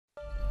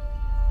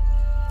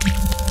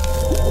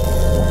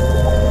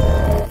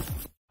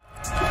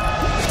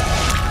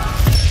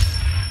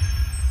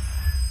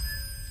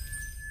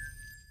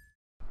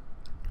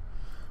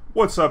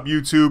What's up,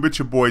 YouTube? It's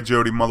your boy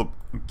Jody Mother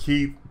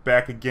Keith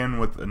back again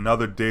with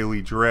another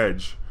daily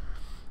dredge.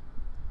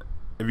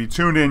 If you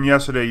tuned in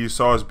yesterday, you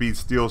saw us beat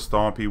Steel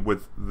Stompy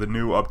with the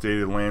new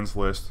updated lands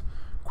list.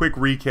 Quick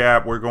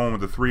recap: we're going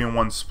with the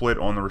 3-in-1 split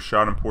on the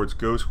Rishadan Port's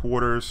Ghost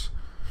Quarters.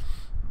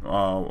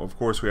 Of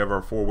course, we have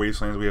our 4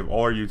 Wastelands. We have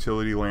all our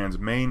utility lands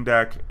main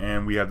deck,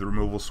 and we have the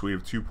removal suite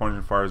of 2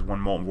 Punishing Fires, 1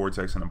 Molten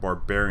Vortex, and a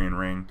Barbarian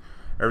Ring.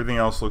 Everything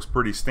else looks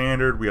pretty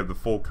standard. We have the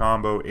full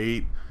combo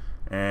 8.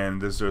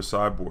 And this is our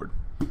sideboard.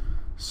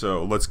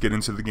 So let's get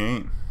into the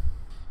game.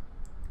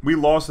 We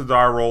lost the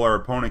die roll. Our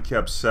opponent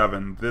kept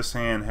 7. This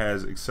hand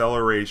has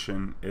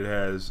acceleration. It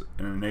has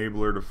an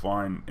enabler to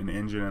find an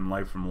engine and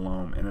life from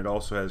Loam, and it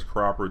also has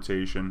crop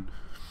rotation,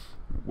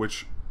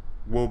 which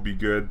will be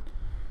good.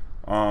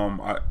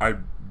 I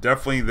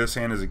definitely, this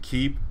hand is a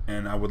keep,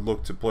 and I would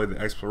look to play the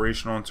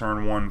exploration on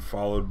turn 1,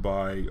 followed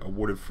by a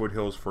Wooded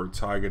Foothills for a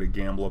Taiga to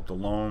gamble up the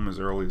Loam as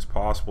early as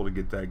possible to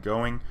get that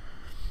going.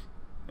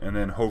 And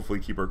then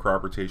hopefully keep our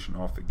crop rotation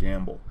off the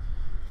gamble.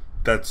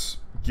 That's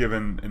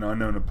given an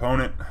unknown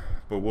opponent,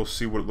 but we'll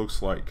see what it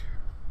looks like.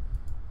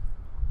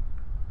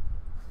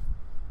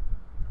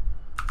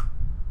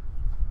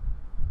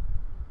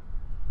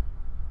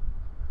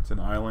 It's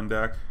an island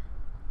deck.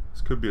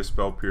 This could be a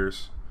Spell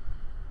Pierce.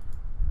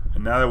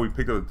 And now that we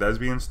picked up the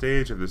Thespian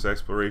stage, if this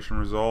exploration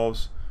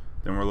resolves,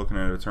 then we're looking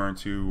at a turn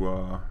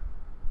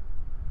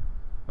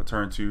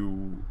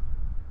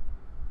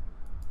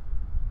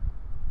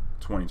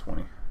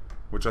 2020.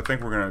 Which I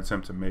think we're going to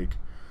attempt to make.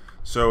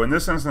 So in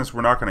this instance,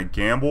 we're not going to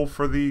gamble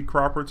for the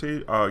crop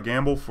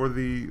gamble for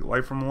the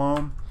life from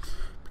Loam,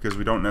 because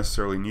we don't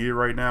necessarily need it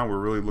right now. We're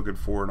really looking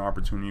for an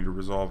opportunity to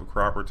resolve a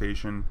crop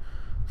rotation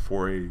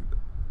for a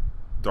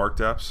Dark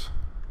Depths.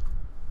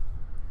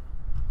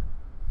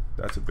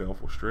 That's a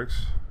Baleful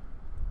Strix.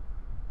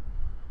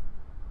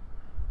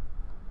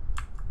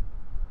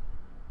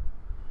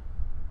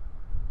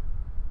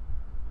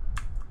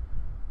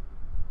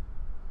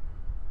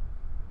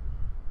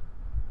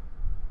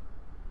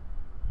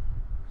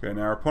 Okay,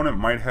 now our opponent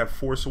might have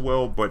Force of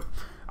Will, but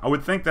I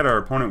would think that our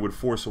opponent would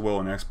Force of Will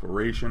in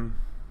Exploration.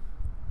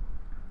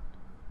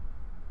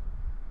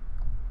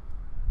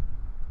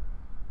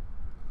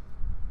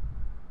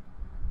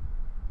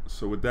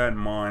 So with that in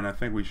mind, I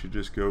think we should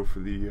just go for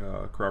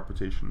the crop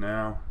rotation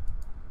now.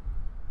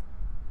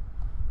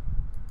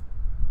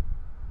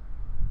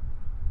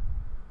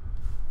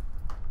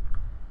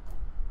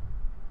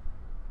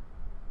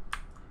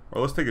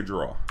 Well, let's take a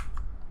draw,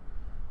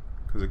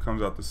 because it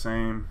comes out the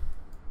same.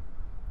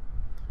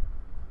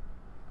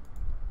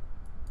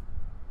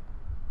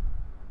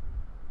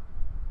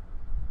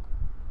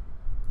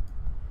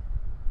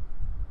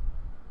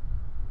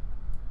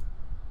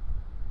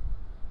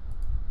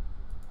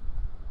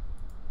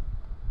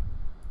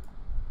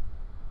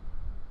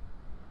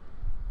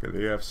 Okay,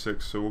 they have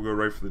 6, so we'll go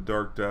right for the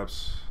Dark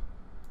Depths,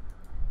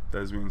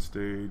 Thespian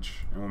stage,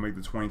 and we'll make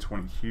the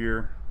 2020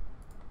 here.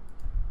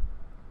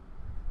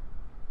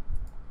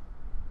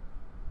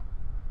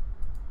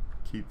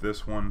 Keep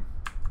this one,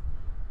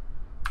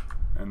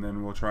 and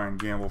then we'll try and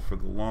gamble for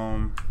the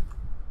Loam.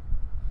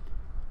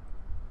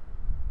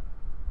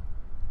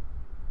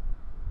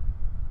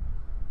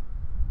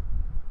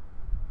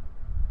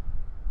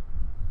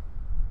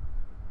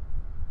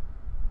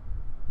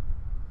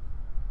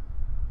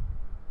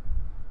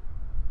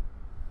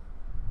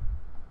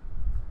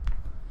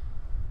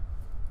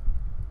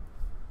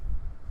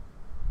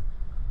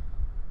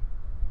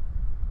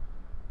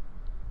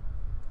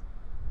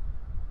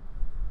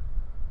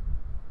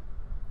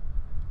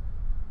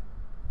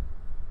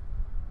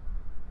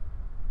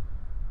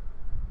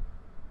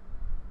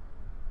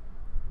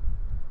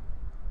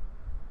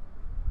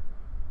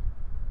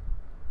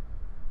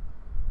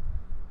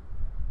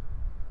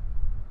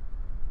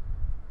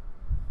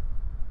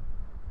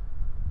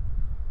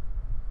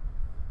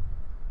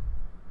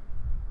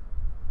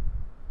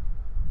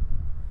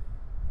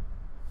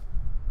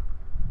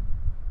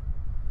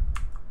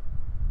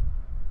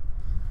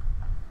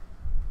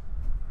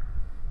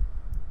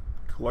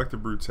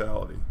 Collective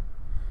Brutality.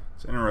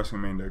 It's an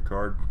interesting main deck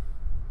card.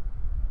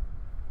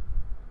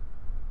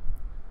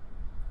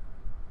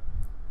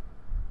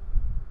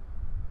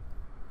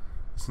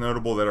 It's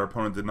notable that our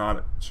opponent did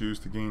not choose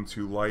to gain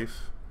 2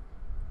 life.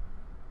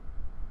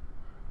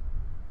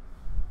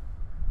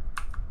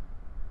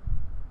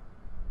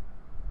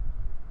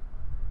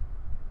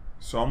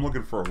 So I'm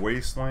looking for a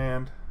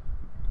Wasteland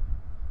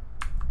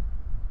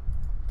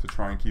to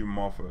try and keep him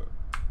off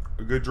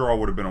a good draw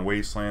would have been a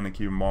Wasteland to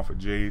keep him off a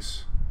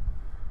Jace.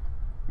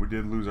 We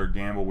did lose our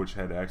gamble, which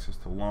had access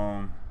to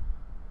Loam.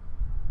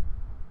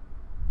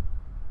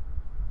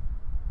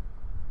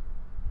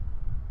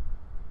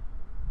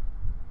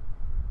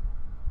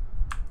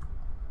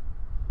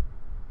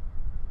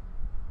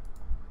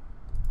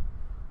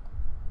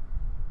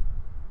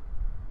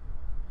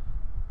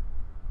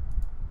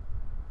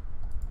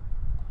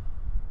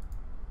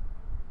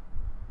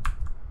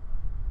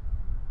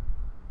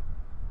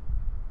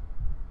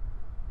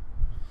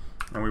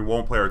 And we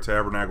won't play our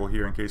Tabernacle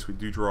here in case we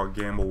do draw a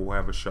gamble. We'll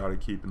have a shot at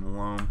keeping the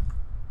Loam.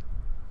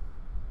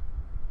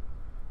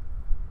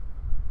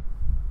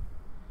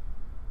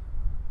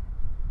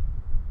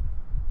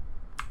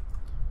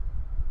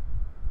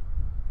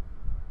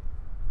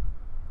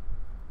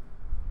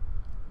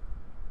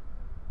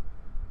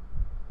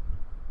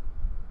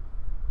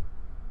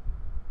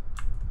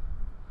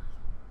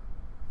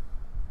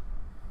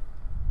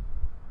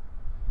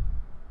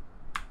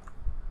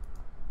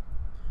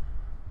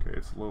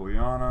 It's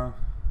Liliana.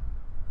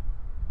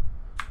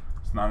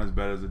 It's not as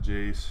bad as a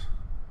Jace.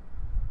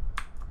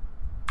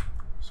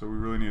 So we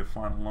really need to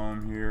find a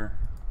Loam here.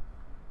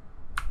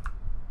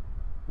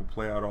 We'll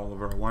play out all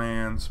of our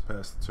lands,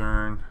 pass the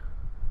turn.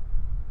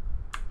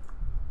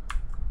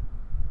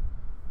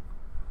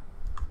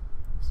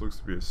 This looks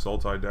to be a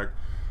Sultai deck.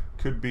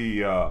 Could be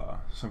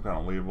some kind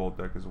of Leovold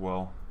deck as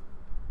well.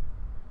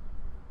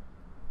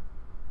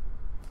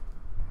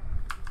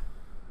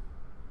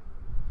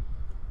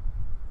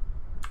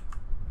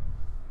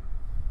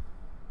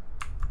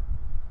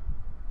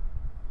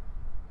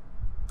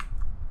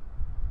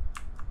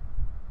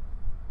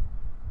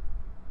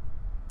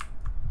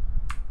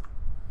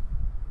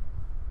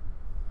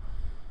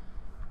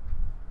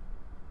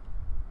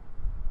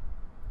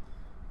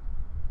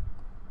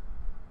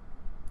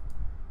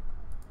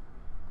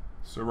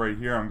 So right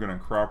here I'm going to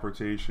crop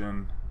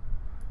rotation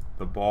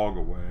the Bog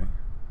away.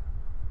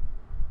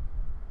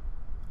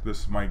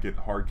 This might get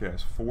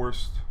hardcast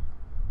forced.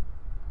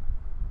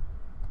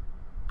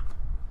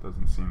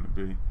 Doesn't seem to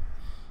be.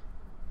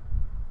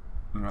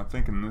 And I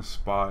think in this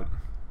spot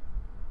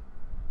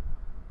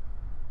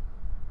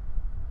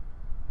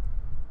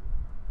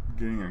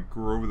getting a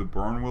Grove of the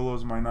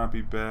Burnwillows might not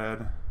be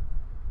bad.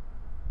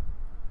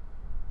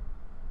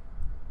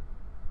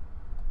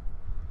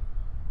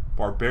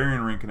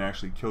 Barbarian Ring can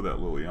actually kill that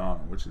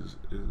Liliana, which is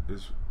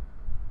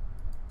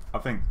I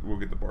think we'll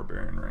get the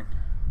Barbarian Ring.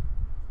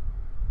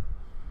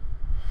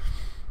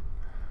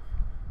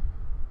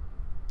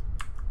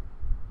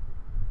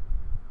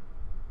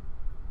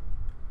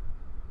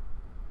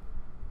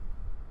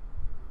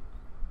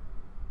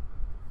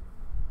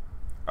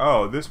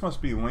 Oh, this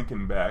must be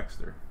Lincoln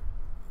Baxter.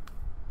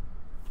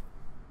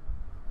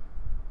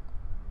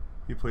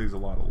 He plays a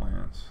lot of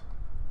lands.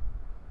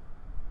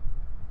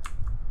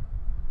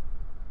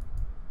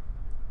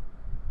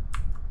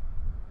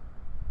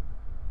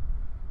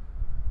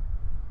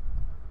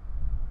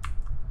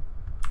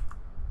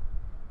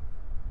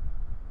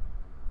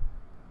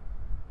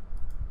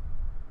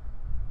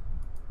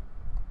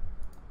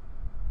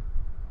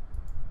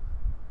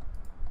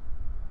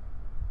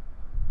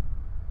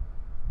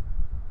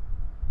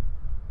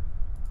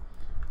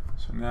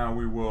 So now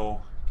we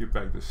will get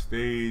back to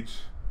stage,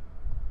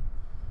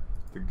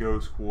 the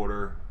Ghost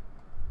Quarter,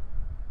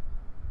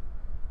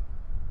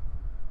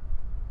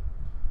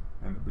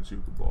 and the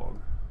Bojuka Bog.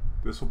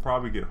 This will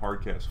probably get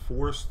hardcast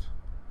forced.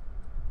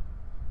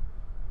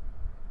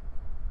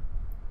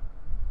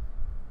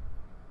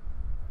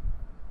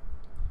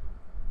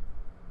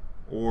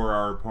 Or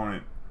our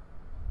opponent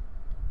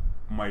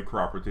might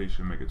crop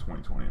rotation and make a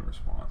 20/20 in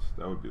response.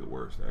 That would be the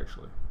worst,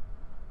 actually.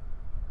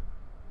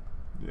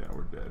 Yeah,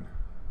 we're dead.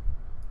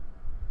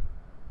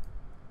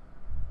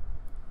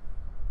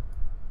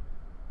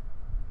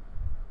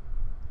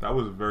 That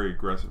was a very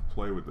aggressive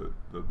play with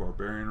the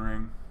Barbarian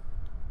Ring.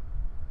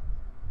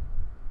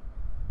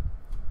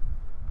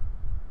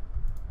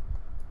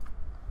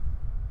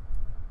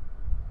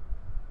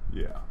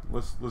 Yeah,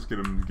 let's get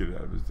him to get it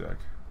out of his deck.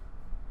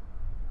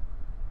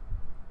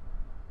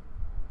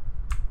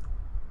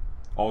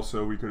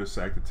 Also, we could have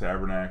sacked the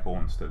Tabernacle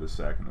instead of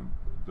sacking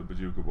the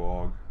Bojuka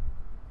Bog.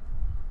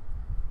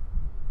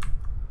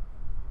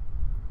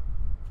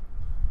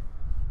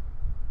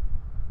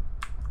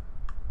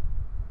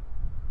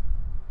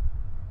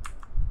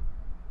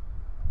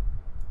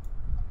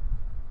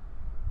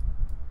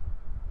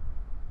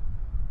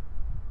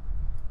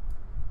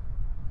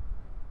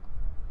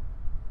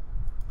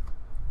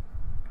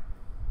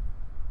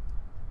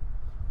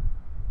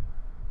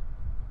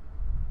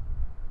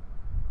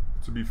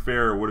 To be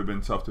fair, it would have been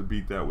tough to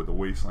beat that with the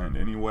Wasteland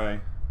anyway.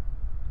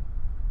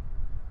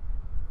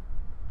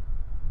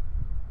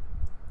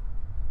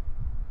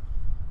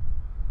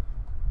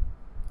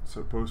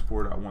 So post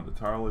board, I want the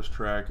Tireless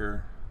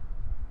Tracker.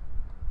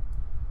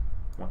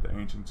 I want the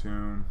Ancient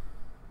Tomb.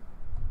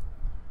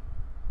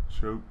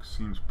 Choke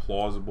seems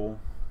plausible.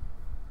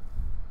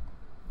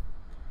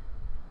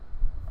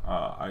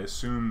 I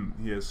assume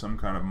he has some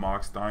kind of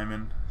Mox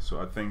Diamond,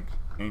 so I think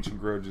Ancient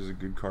Grudge is a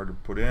good card to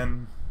put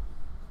in.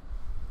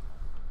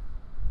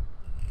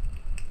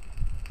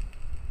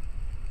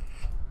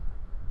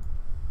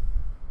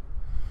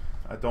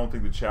 I don't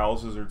think the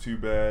Chalices are too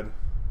bad.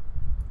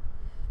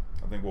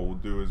 I think what we'll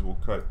do is we'll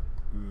cut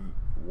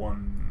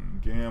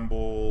one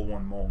Gamble,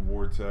 one Molten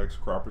Vortex.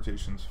 Crop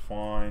rotation's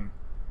fine.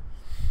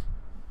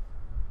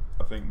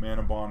 I think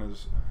Manabond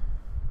is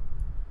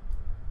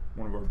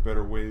one of our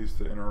better ways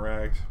to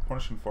interact.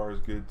 Punishing Fire is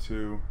good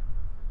too.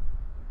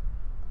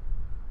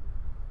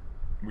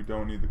 We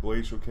don't need the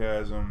Glacial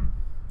Chasm.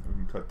 We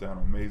can cut down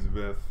on Maze of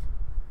Ith.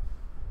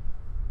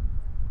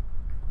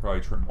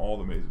 Probably trim all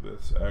the Maze of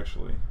Iths,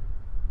 actually.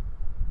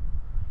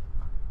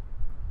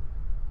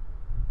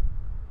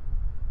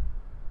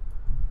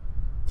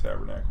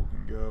 Tabernacle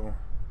can go.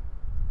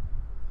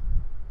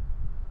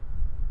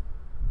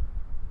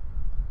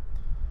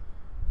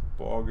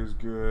 Bog is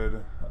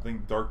good. I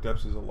think Dark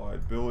Depths is a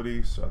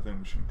liability, so I think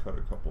we should cut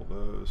a couple of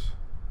those.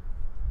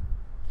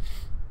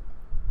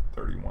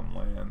 31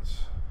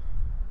 lands.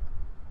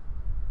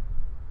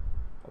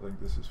 I think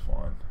this is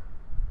fine.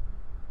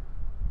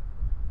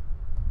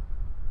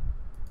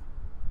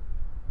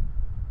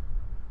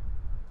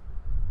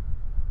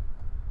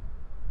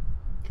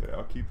 Okay,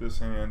 I'll keep this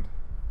hand.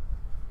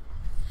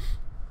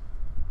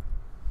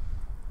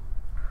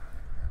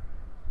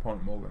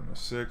 Opponent molded in a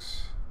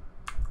 6.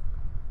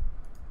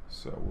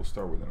 So we'll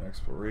start with an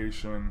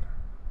exploration.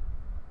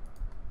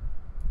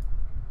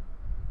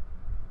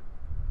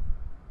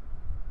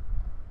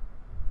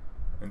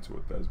 Into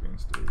a Thespian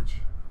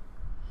stage.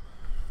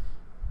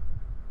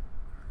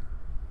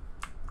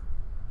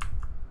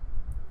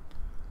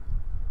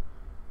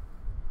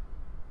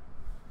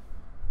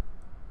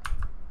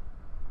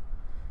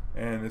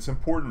 And it's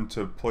important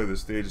to play the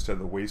stage instead of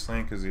the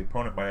Wasteland because the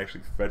opponent might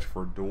actually fetch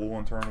for a duel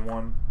on turn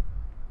 1.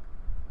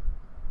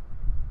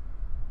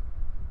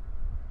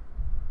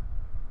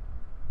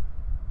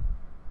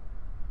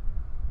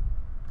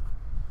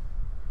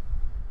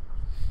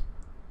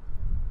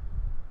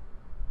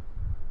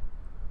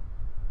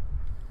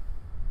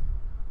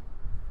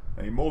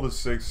 Now he molded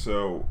 6,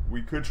 so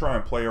we could try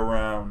and play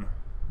around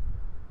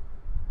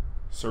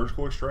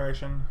Surgical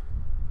Extraction.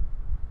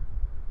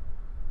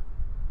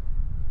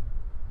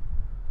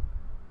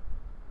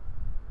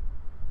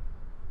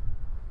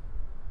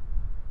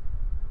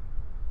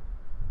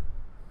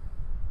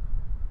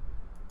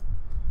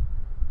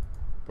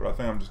 But I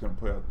think I'm just going to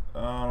play out.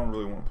 I don't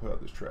really want to play out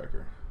this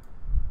tracker.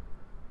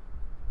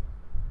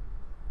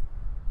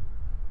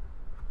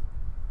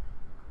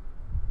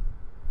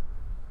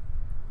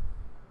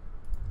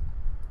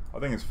 I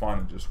think it's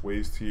fine to just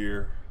waste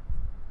here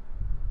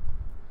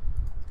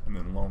and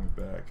then loam it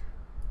back.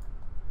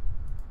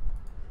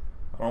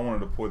 I don't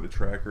want to deploy the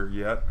tracker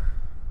yet.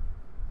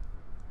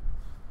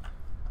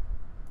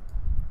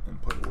 And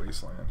play the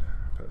Wasteland.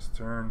 Pass the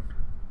turn.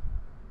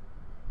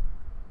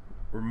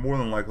 We're more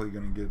than likely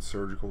going to get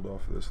surgicaled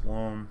off of this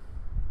loam.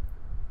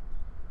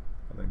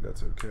 I think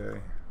that's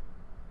okay.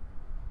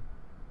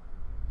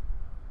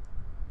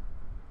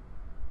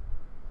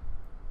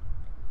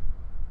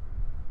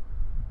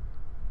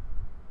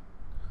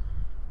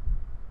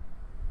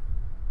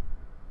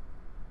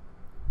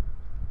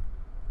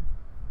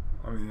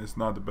 I mean, it's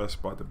not the best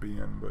spot to be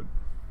in, but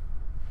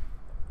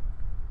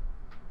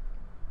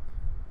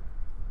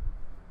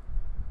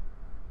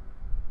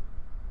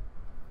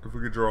if we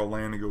could draw a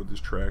land to go with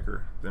this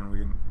tracker, then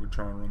we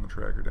try and run the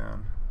tracker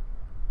down.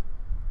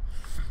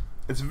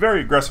 It's a very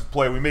aggressive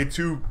play. We made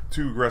two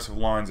aggressive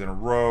lines in a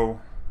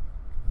row,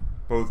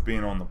 both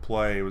being on the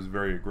play. It was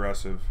very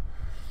aggressive.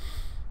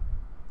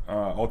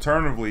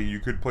 Alternatively,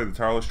 you could play the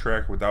Tireless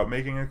Tracker without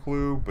making a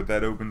clue, but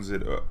that opens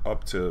it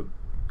up to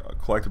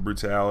collective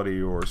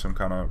brutality or some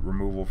kind of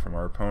removal from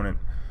our opponent,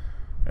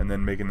 and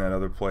then making that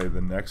other play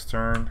the next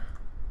turn.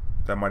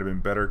 That might have been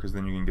better because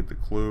then you can get the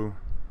clue.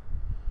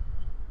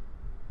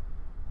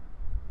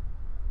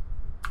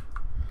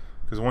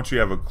 Because once you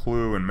have a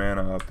clue and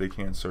mana up, they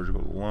can't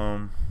surgical the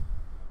loam.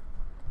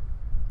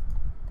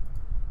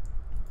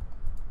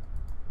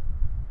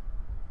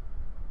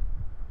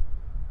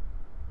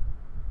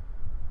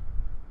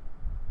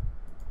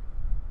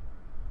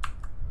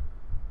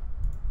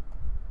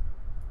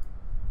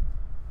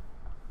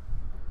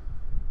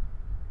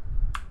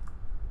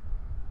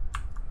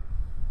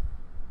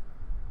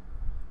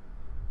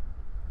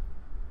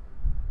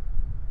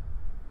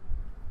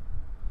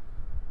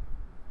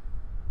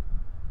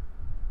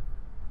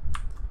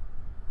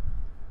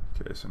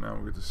 Okay, so now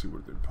we get to see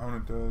what the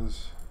opponent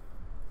does.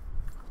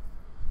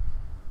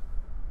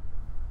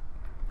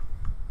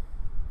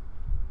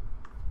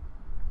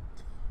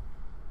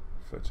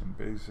 Fetching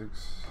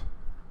basics.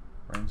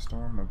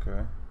 Rainstorm,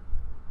 okay.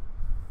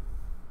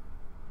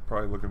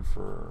 Probably looking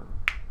for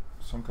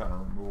some kind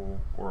of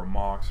removal or a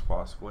Mox,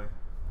 possibly.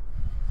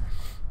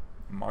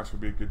 Mox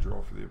would be a good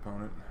draw for the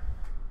opponent.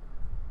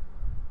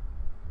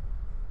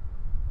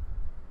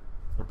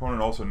 Our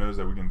opponent also knows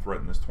that we can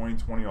threaten this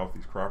 20/20 off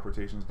these crop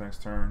rotations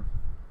next turn.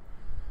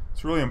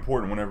 It's really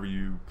important whenever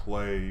you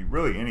play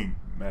really any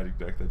Magic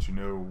deck that you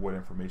know what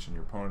information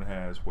your opponent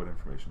has, what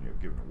information you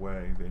have given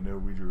away. They know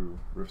we drew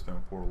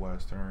Riftstone Portal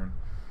last turn.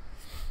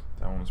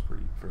 That one was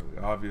fairly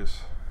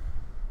obvious.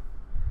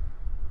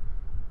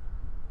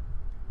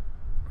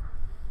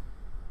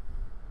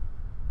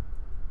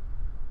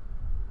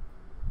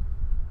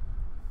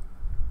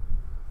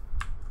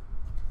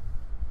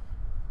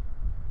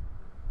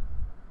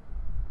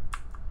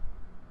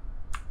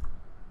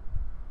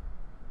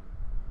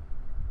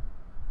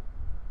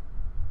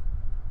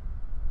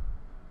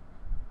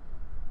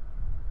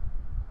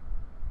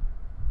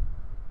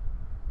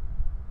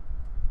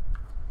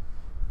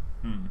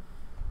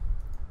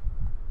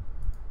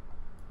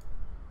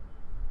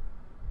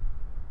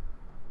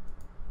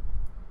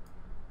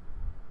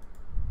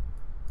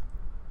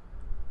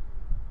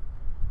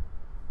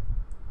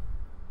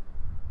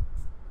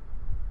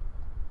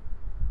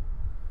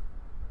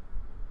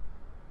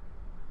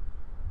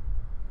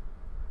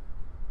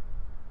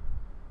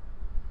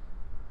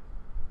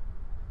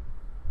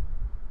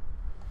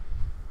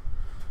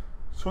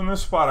 So in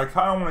this spot, I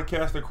kind of want to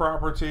cast a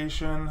crop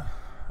rotation.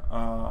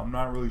 I'm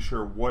not really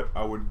sure what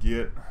I would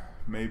get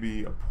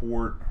maybe a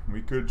port.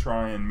 We could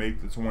try and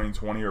make the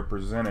 20/20 or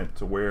present it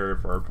to where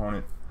if our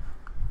opponent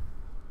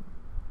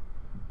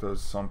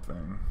does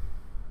something.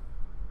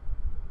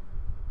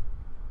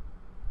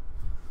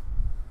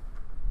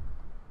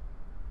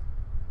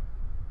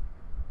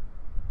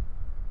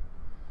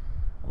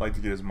 I'd like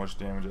to get as much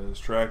damage as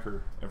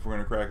Tracker. If we're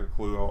going to crack a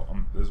clue,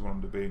 this is what I'm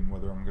debating,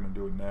 whether I'm going to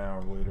do it now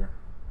or later.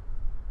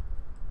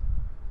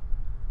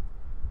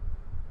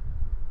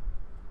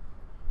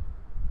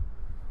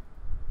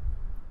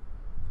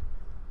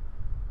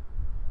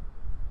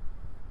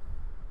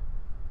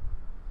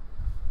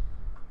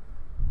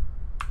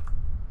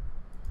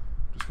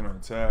 Just going to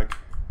attack.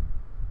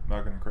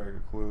 Not going to crack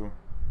a clue.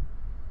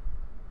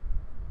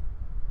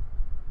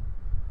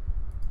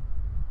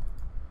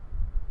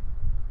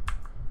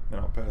 Then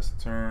I'll pass the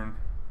turn.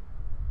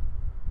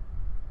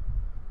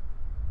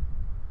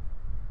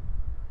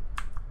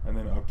 And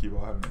then upkeep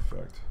will have an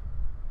effect.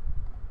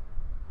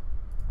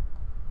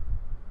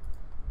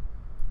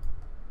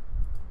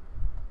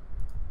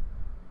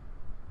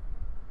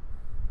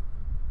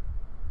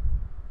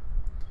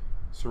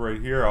 So right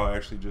here I'll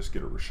actually just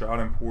get a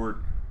Rishadan Port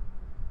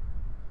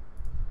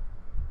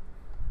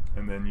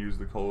and then use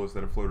the colors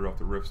that have floated off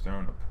the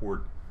Riftstone to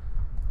port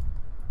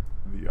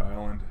the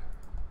island.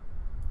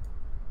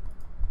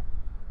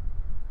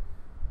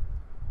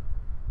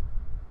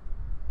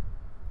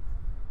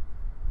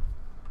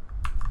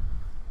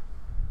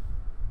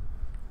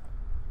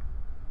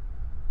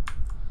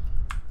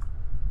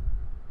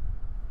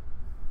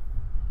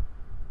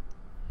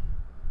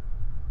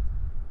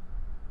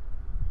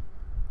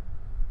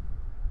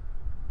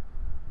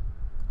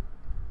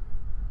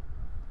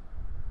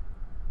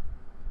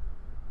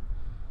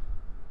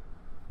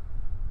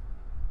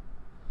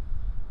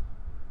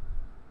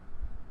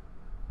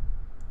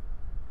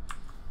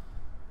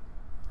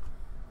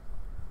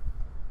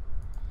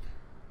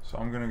 So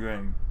I'm going to go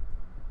ahead and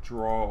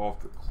draw off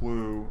the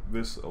clue.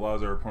 This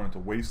allows our opponent to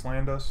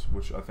Wasteland us,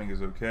 which I think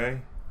is okay.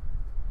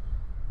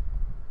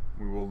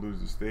 We will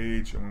lose the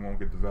stage and we won't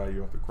get the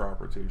value off the crop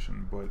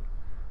rotation, but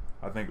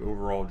I think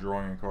overall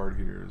drawing a card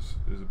here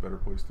is a better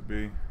place to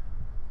be.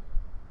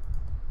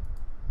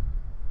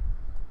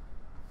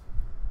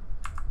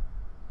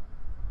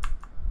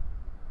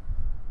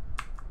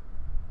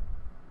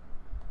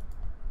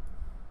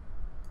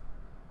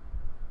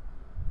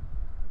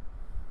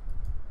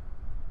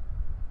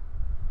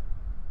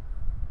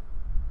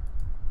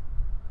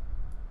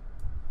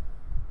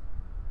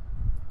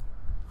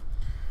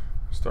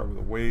 Start with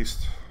a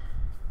waste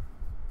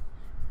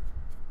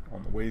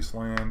on the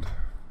Wasteland,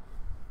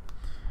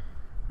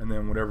 and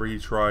then whatever he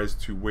tries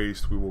to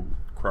waste, we will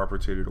crop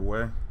rotate it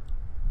away.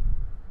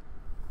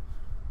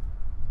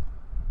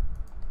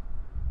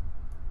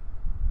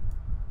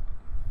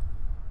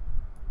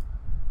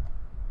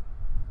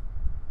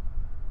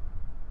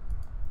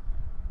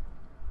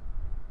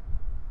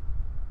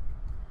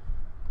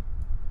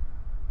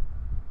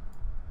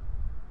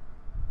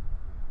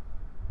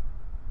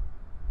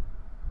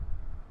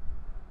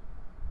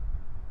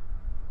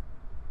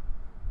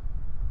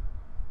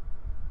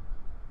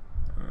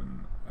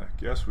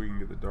 Guess we can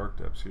get the Dark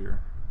Depths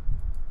here.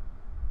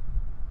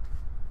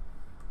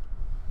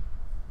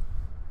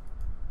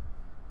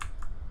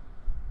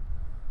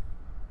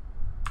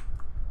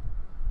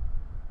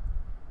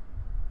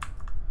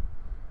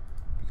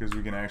 Because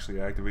we can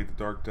actually activate the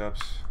Dark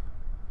Depths.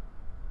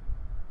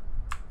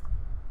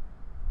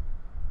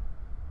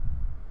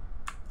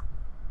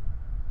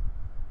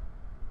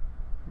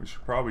 We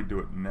should probably do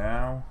it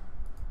now.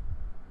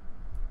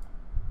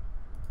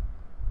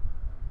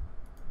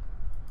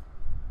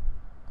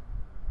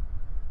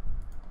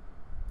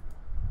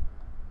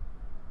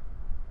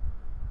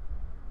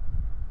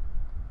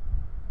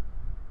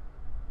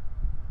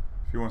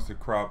 If he wants to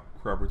crop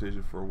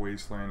rotation for a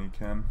Wasteland, he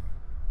can.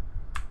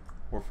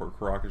 Or for a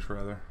Karakas,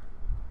 rather.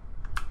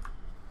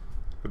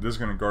 But this is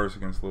going to guard us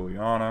against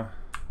Liliana.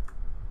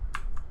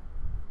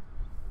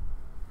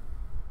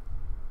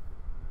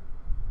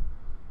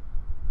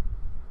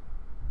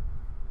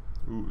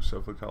 Ooh,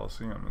 Sheltered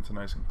Coliseum. That's a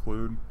nice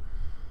include.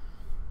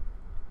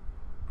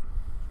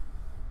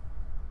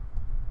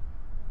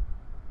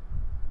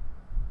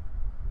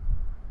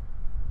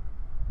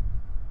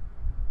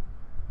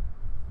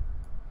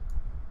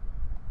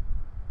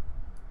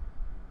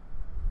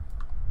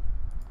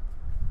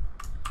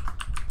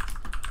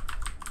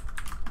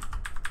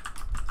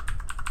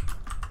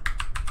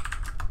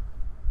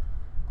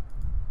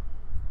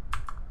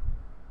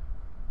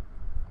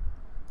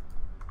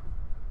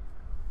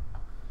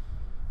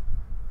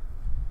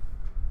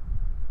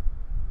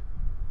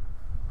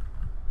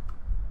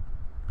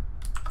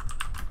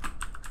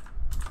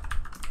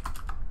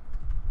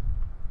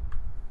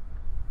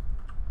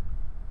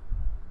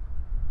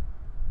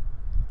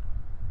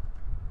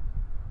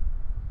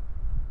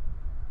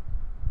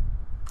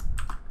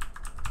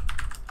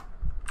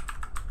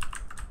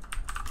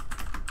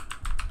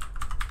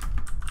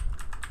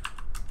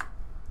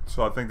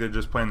 So I think they're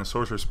just playing the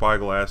Sorcerer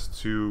Spyglass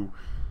to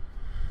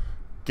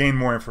gain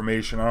more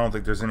information. I don't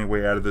think there's any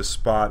way out of this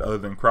spot other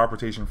than crop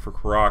rotation for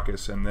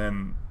Karakas, and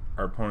then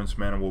our opponent's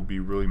mana will be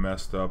really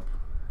messed up,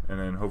 and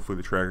then hopefully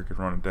the tracker can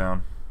run it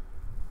down.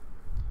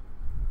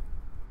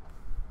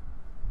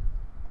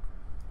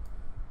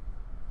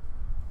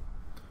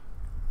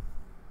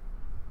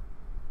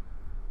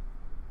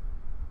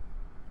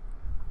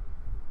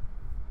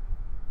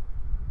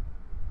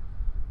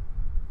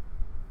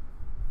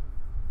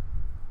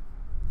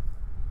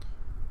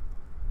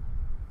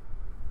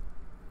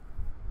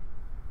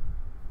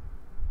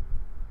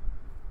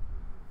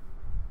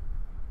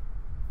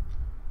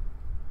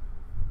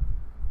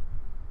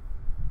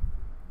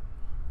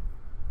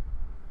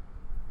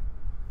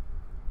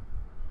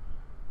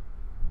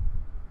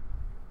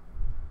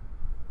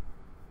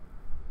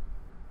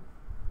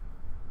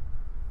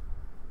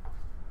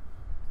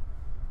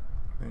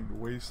 Named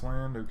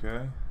Wasteland,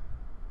 okay.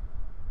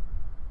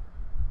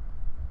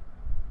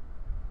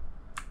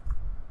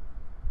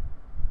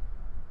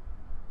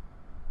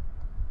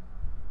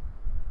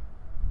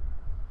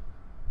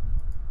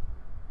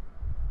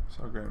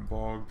 So I'm going to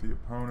bog the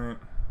opponent.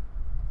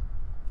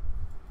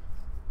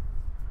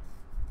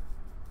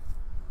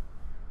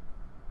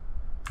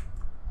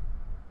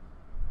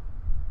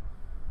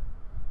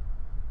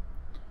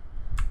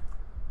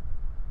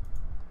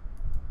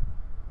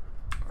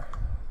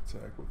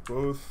 Attack with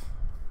both.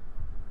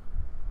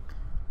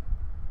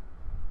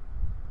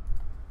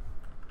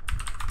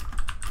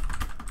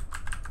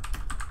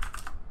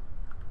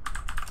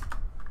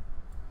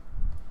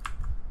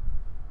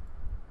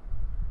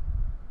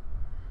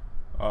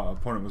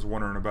 Opponent was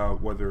wondering about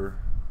whether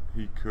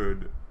he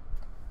could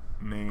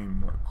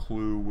name a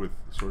clue with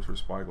Sorcerer's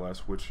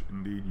Spyglass, which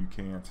indeed you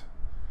can't.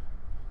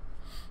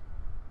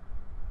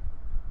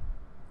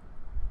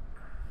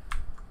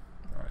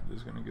 Alright,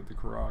 just gonna get the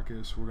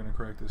Karakas. We're gonna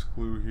crack this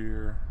clue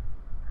here.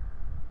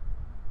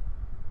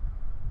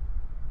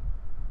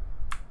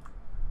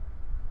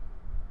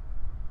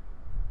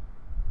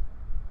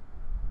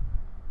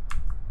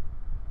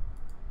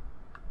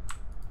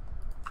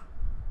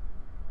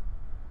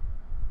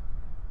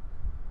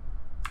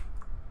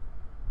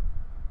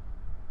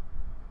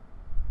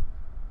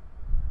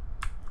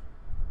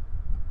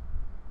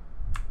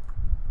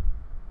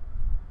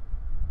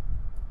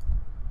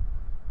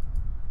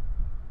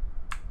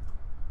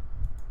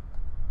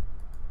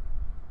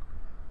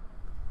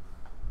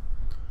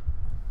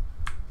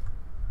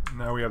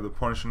 Now we have the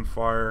Punishing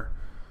Fire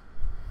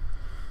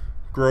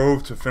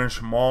Grove to finish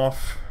him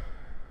off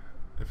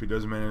if he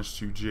does manage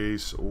to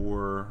Jace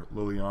or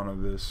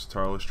Liliana this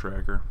Tireless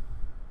Tracker.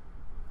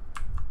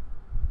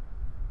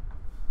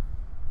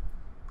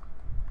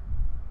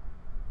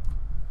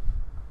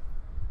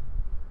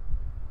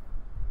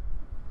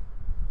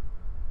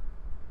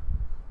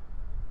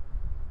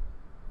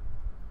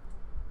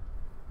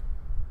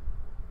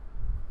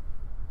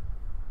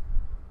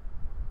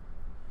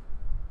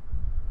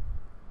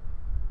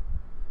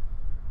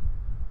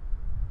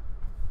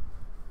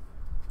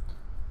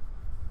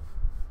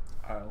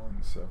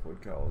 Island,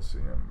 Cephalid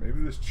Coliseum.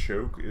 Maybe this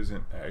choke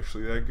isn't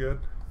actually that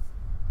good.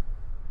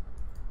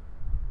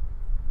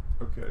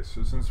 Okay,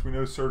 so since we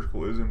know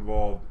Surgical is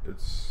involved,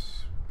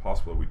 it's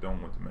possible that we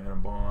don't want the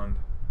Manabond.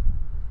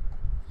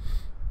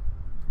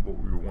 What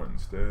we want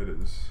instead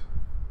is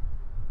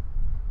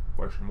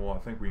questionable. I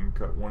think we can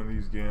cut one of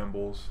these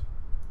gambles.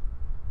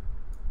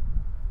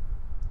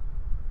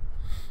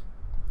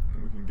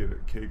 And we can get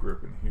a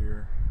K-Grip in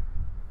here.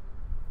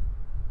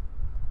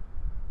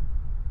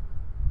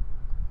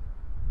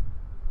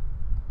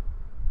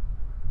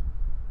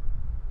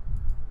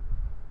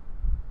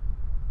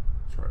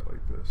 Try it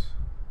like this.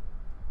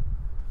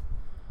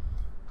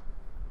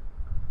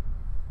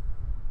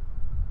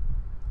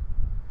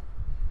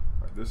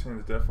 Alright, this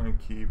hand is definitely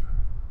a keep.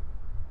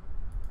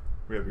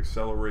 We have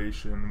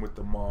acceleration with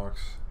the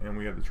Mox, and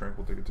we have the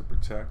Tranquil Thicket to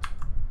protect.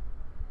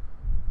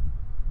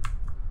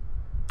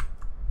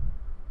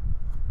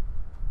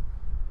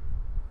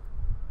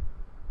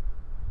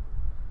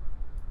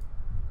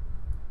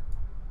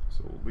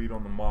 So we'll lead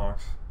on the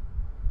Mox.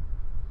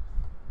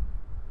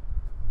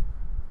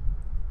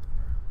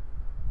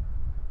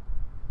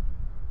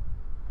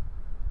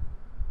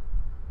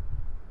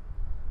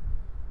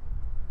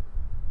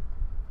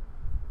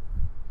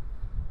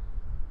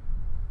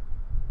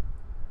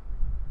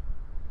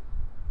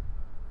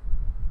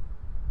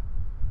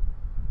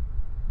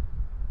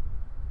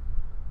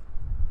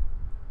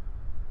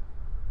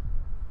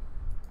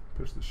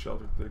 Push the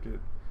Sheltered Thicket.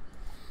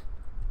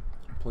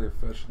 Play a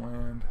fetch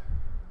land.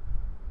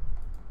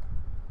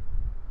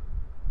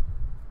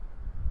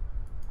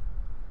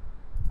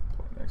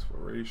 Play an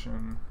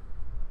exploration.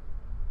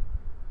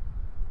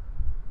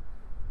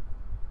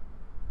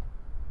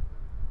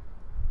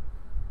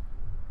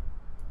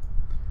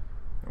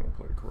 And we'll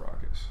play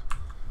Karakas.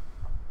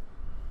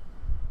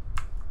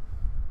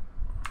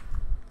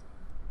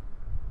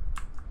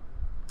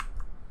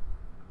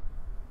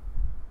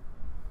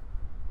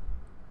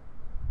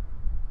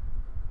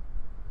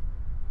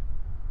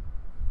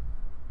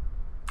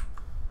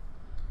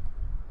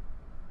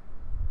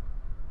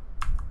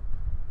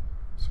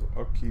 So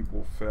upkeep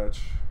will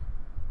fetch.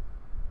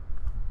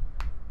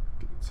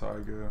 Get a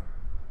Taiga.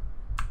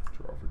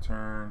 Draw for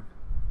turn.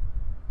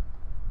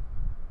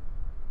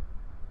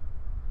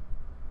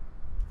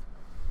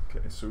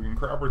 Okay, so we can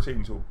crop rotate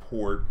into a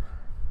port.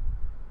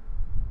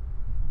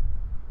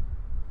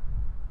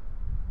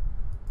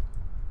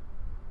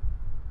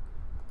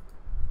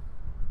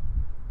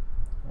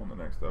 On the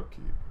next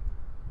upkeep.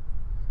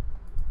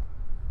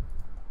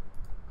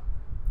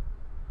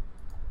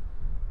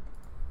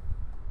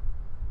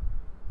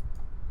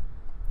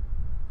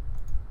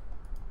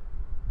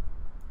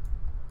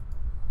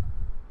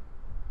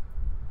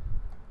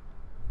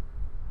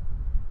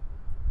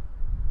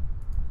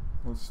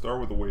 Let's start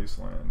with the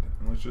Wasteland,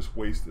 and let's just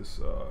waste this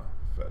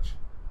fetch.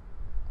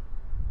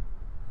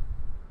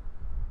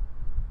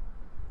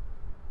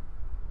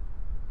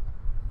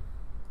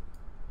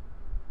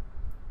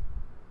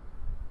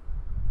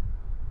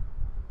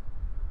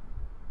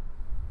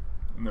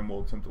 And then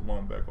we'll attempt to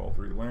loan back all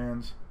 3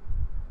 lands.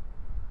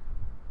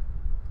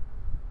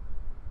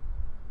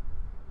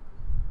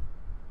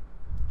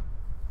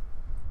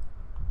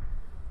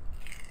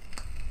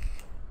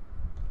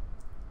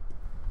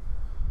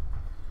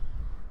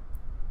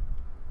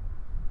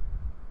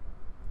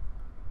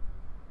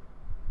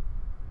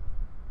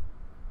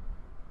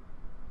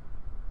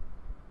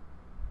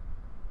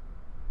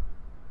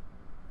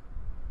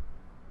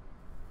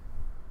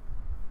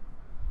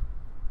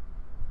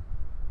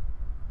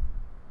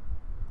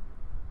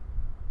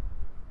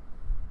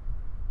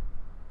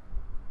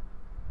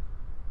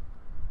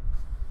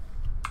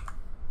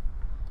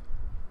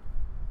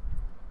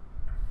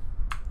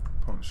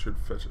 Should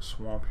fetch a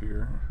swamp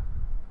here.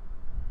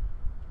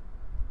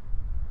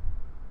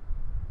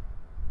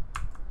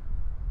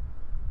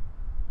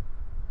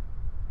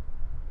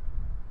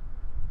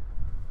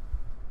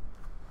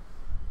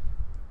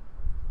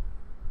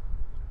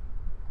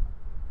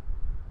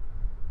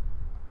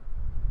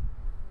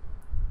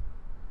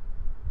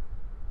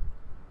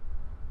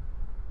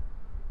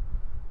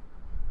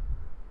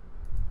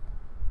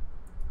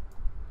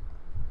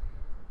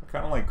 I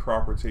kind of like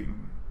crop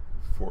rotating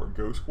for a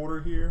Ghost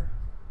Quarter here.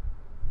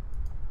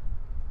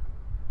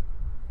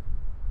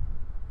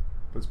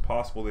 But it's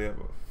possible they have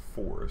a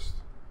forest.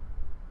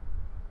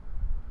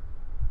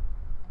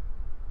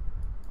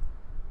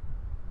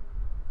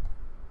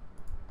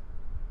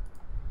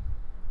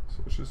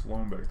 So let's just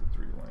loan back the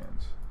 3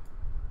 lands.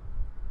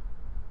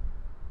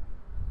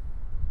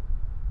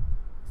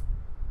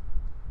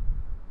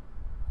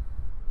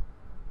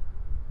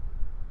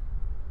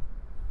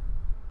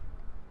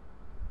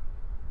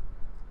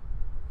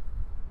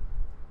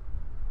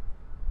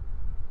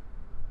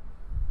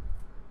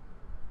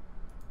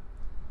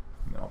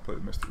 Play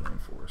the Misty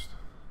Rainforest.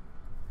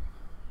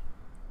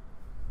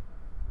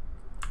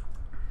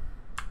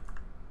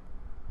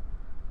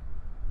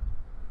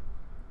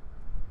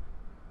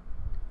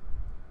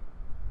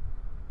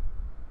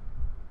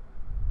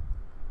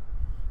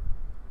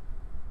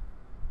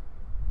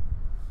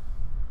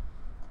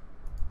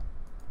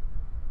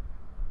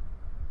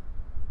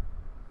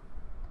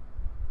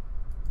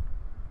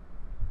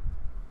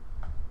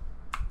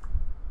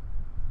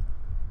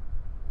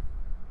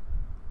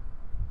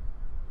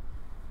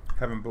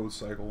 Having both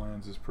cycle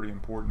lands is pretty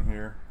important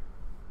here.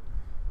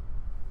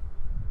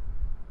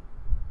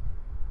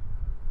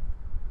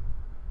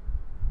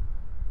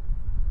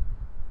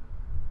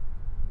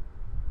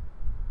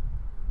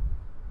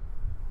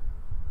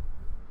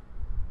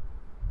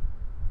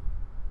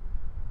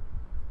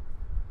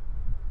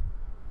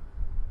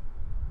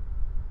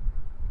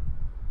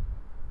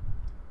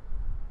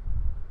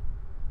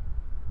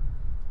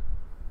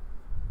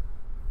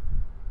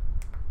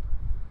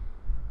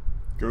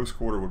 Ghost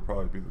Quarter would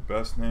probably be the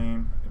best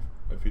name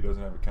if he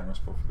doesn't have a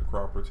counterspell for the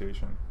crop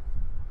rotation.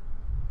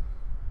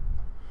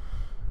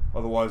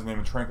 Otherwise,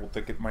 naming Tranquil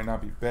Thicket might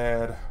not be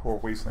bad, or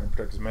Wasteland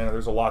protect his mana.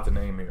 There's a lot to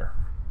name here.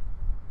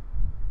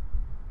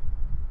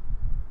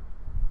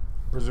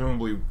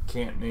 Presumably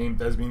can't name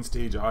Thespian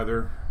Stage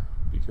either,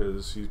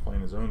 because he's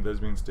playing his own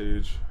Thespian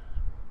Stage.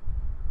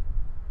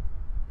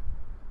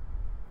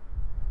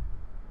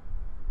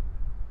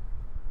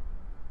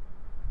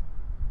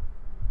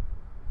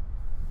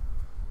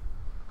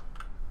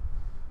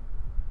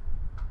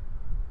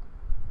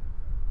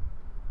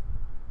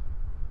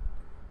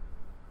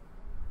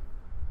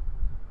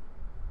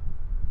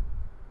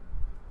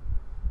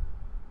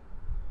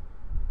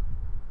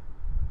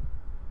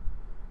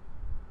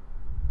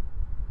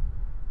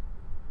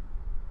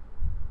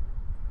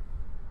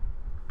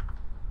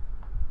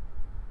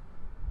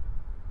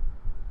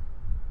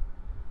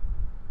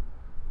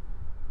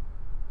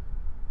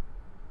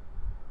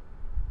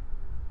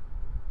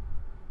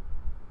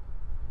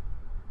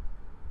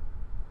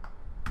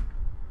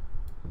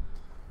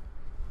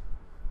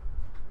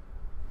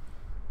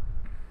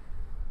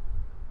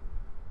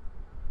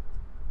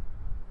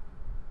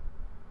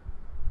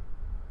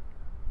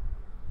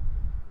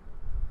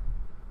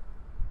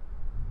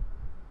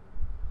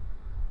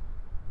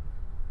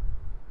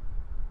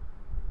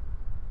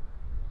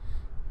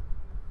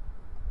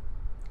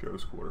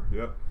 Ghost Quarter,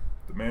 yep,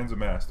 The man's a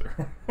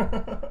master.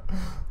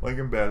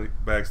 Lincoln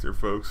Baxter,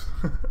 folks.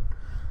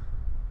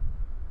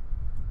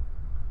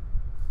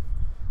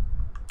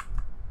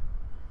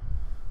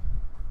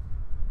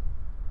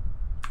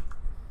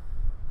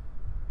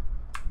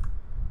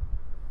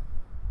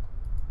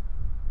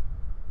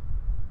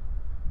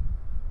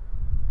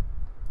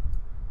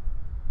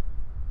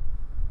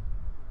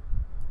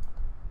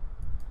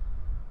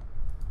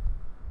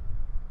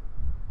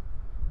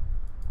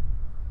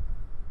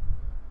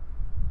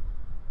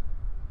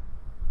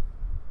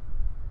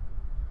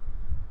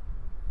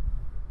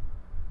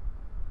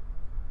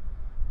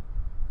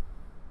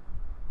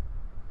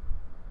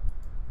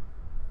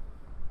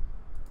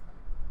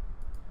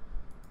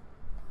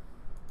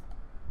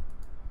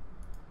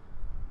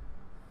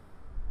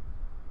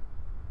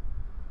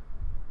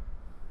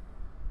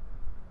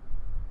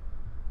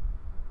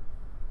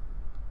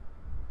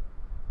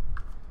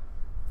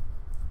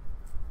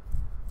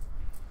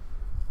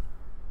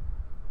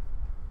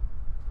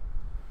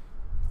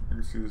 I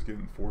can see this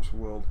getting force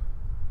willed.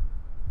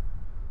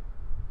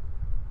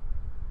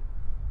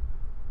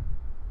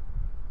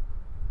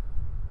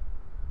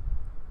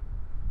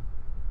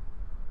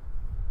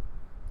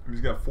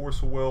 He's got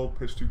force of will,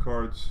 pitch 2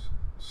 cards,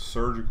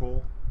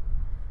 surgical.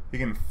 He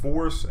can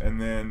force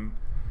and then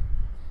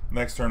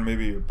next turn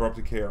maybe abrupt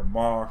decay our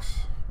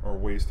Mox or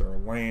waste our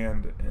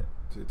land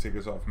to take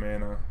us off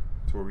mana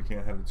to where we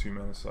can't have the 2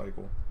 mana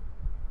cycle.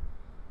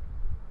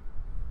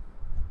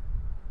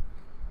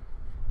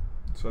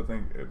 So I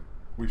think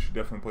we should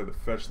definitely play the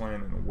fetch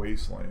land and the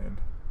Wasteland,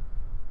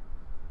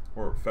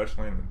 or fetch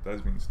land and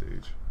Thespian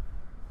stage.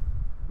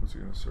 What's he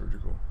gonna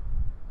surgical?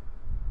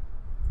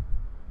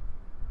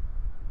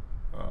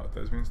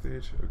 Thespian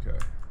stage? Okay.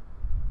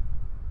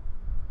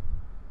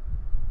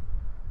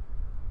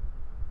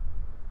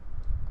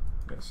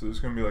 Yeah, so this is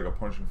gonna be like a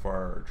punch and fire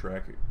or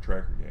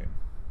tracker game.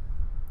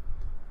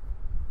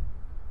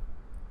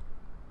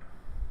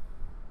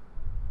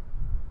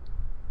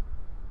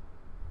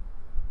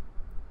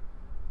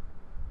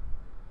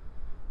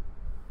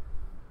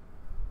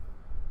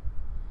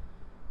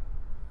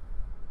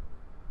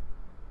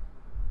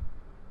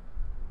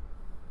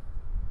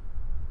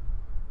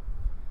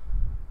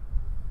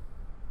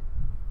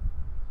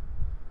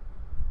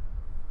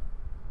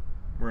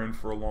 We're in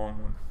for a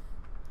long one.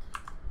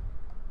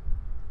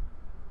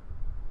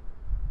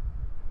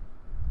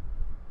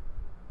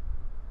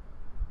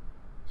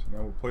 So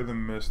now we'll play the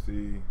Misty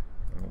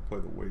and we'll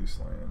play the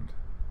Wasteland.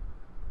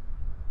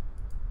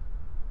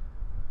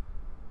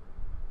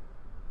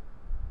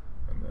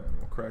 And then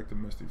we'll crack the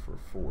Misty for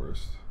a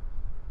forest.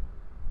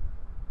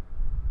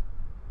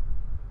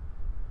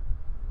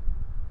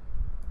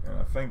 And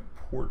I think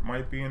Port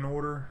might be in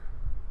order.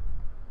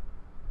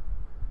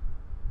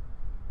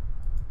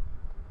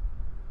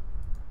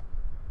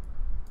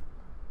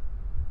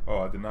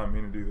 Oh, I did not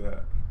mean to do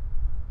that.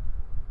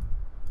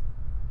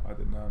 I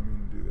did not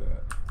mean to do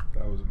that.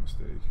 That was a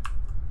mistake.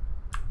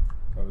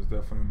 That was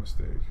definitely a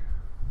mistake.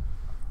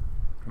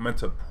 I meant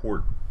to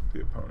port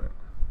the opponent.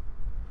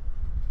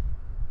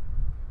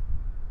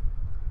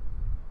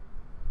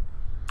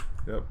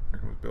 Yep, here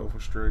comes Baleful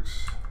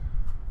Strix.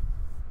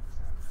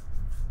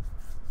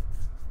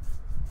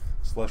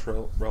 It's less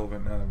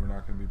relevant now that we're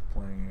not going to be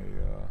playing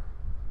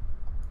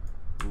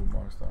a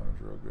Mox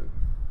Diamond's real good.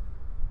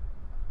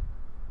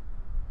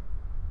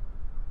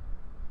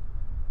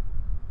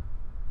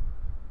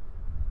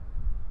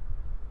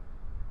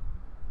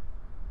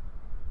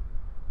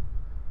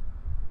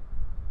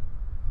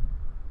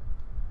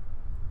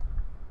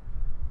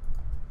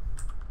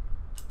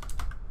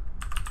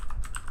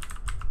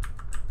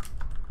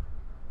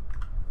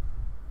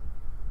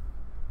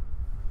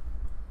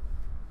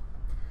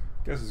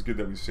 Guess it's good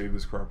that we saved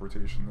this crop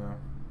rotation though.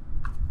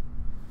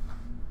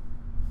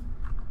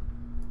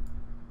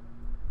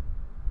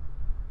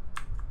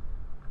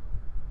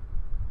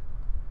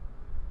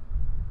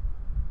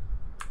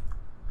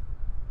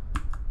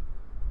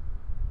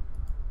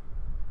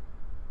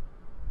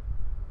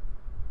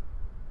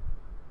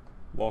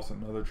 Lost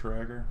another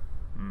tracker.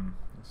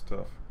 That's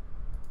tough.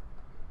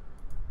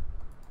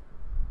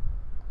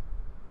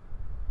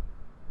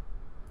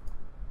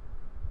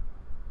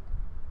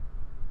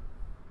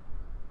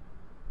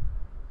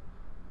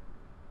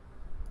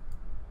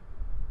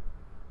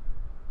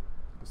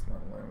 That's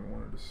not a land we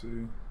wanted to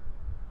see.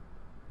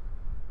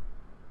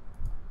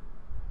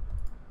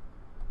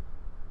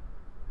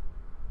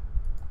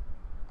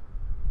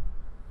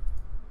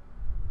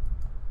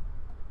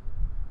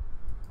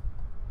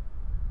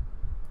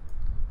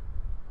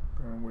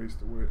 Gonna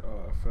waste away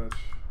fetch.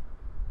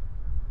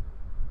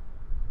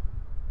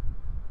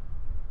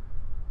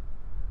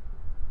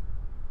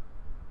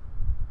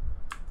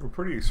 We're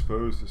pretty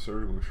exposed to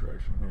surgical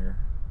extraction here.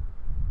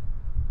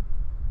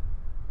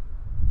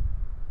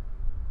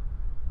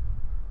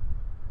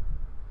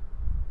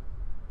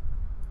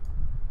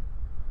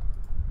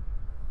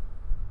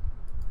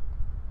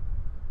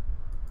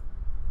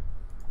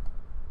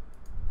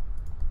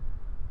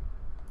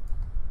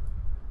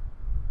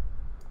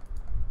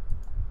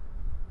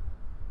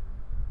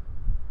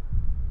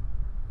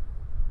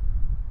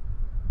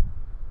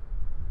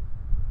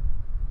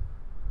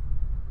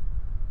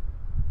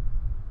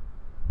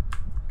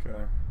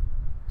 Okay,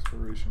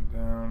 exploration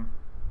down.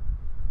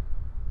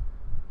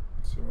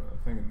 So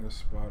I think in this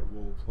spot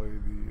we'll play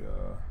the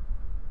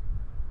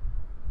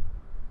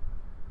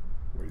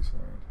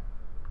Wasteland.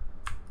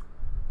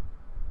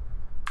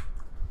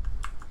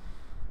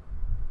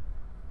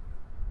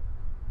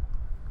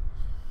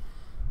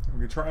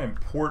 We could try and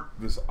port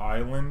this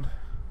island.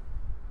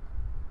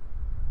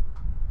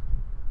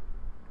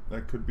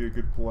 That could be a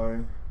good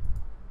play.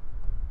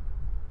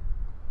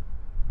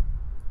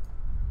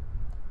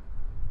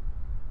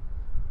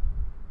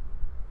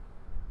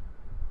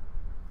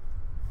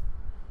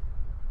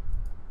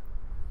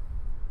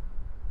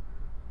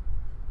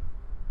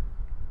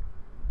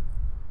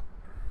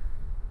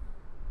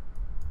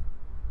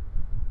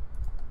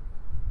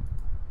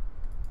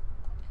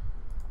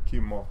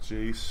 Keep him off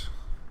Jace.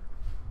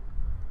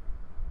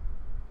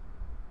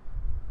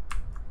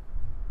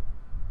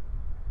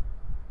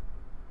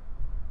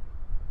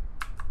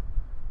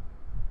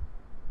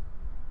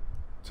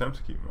 Attempt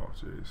to keep him off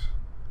Jace.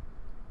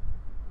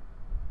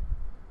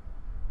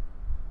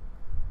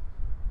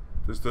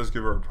 This does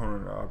give our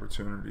opponent an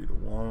opportunity to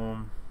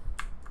loam,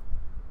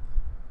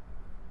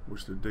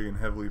 which they're digging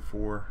heavily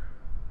for.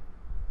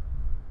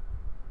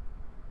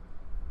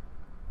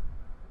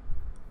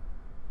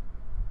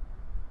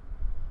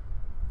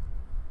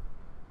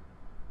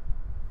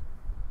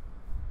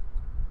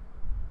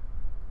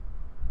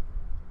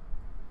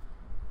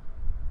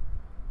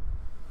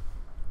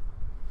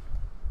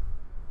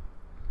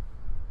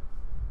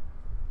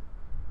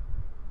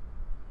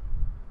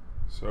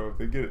 So if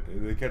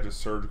they catch a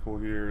surgical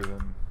here,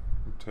 then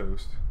we're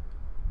toast.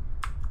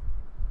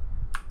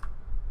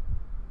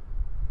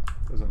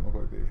 Doesn't look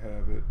like they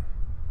have it.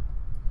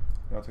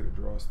 I'll take a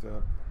draw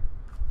step.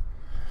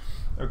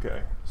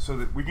 Okay, so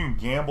that we can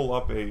gamble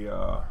up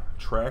a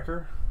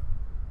tracker,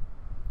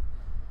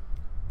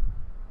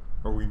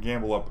 or we can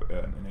gamble up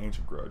an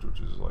Ancient Grudge, which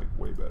is like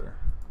way better.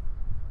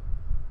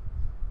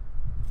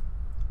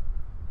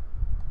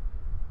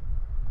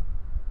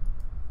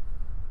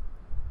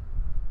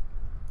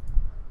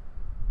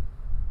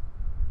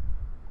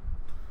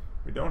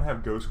 We don't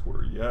have Ghost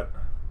Quarter yet.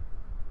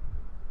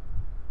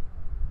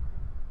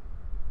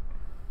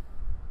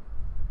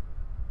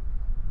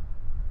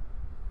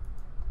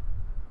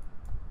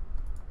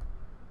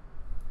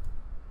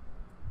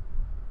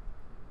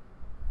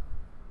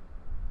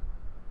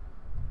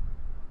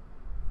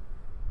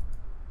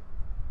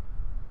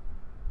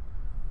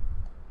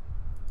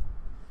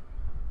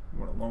 We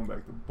want to loan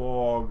back the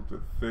Bog, the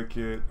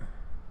Thicket,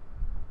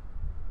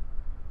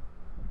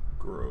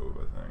 Grove,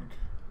 I think.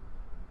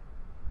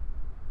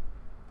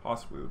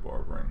 Possibly the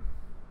Barbarian Ring.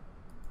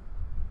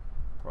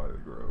 Probably the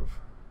Grove.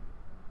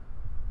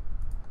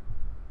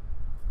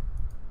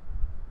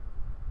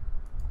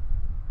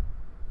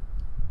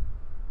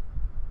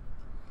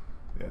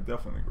 Yeah,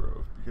 definitely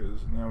Grove,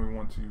 because now we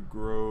want to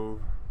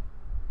Grove.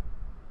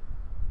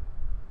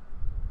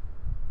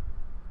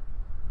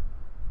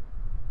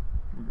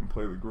 We can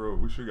play the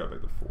Grove. We should have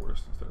got back the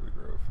Forest instead of the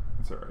Grove.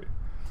 It's alright.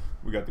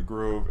 We got the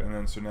Grove, and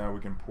then so now we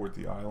can port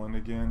the island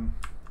again.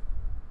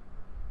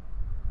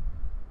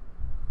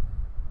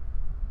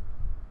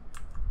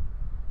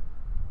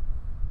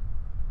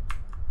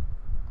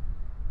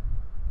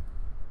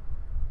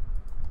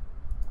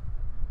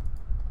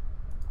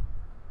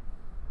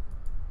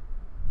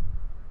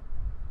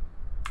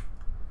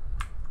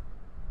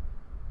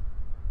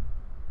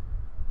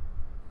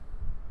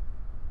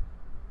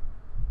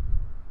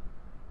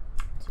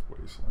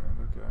 Wasteland,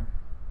 okay.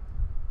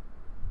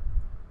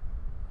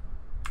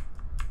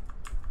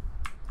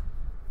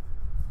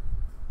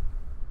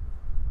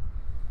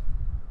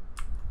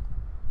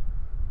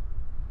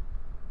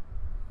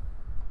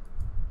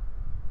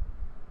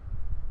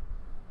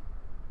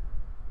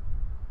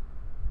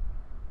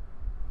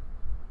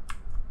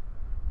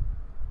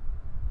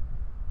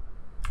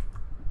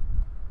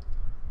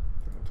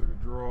 Then we'll take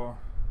a draw.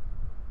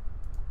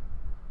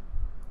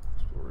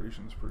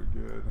 Exploration's pretty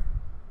good.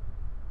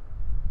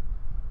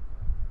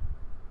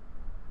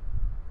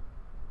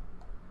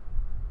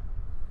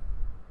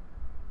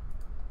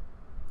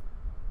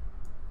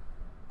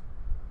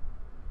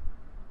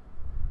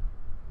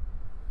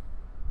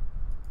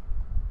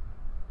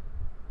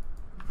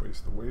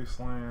 The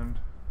Wasteland.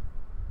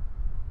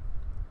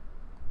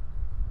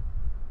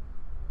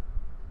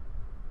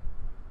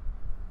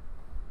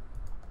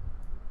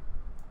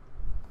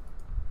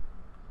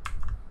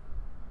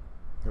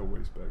 He'll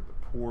waste back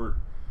the port.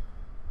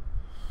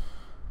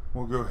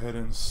 We'll go ahead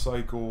and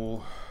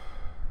cycle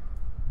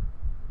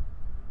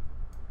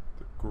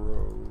the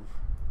Grove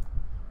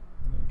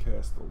and then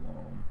cast the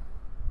Loam.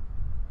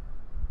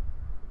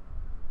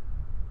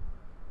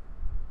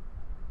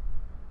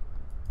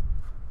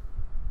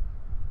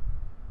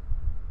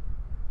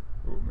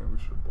 Oh man, we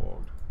should have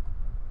bogged.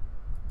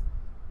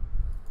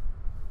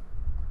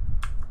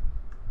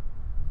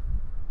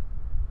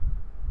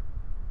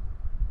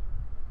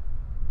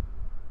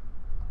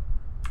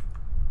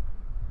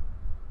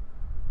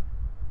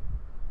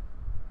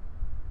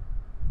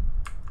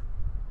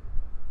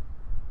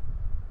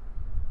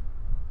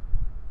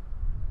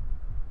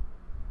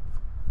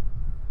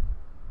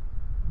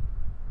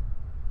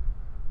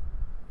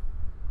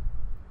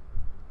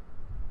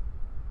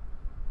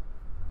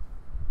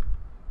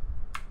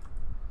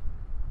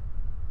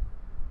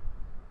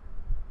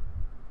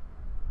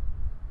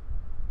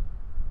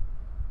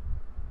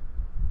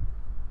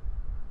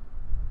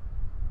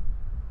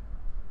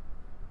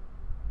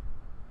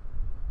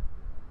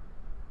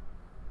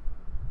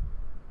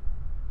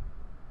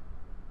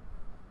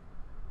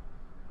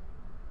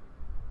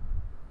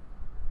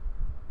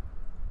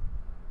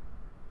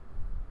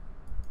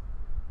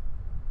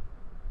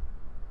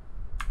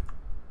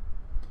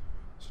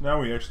 So now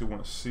we actually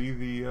want to see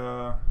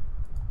the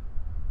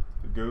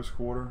Ghost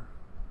Quarter.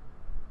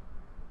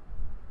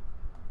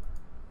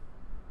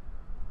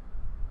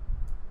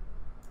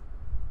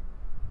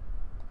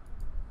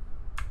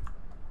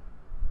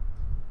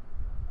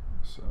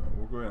 So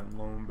we'll go ahead and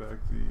loan back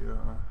the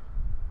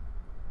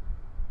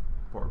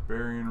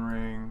Barbarian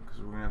Ring, because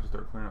we're going to have to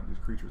start clearing out these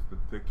creatures, the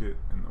Thicket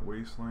and the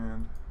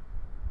Wasteland.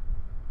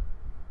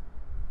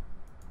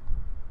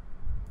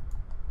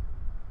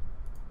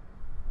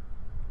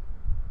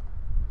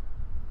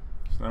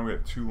 So now we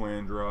have 2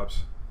 land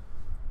drops.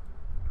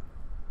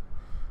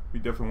 We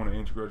definitely want to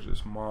Ancient Grudge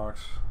this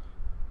Mox.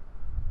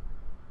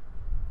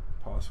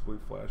 Possibly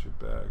flash it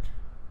back.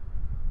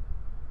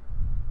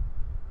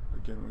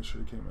 Again, we should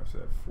have came after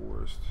that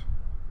Forest.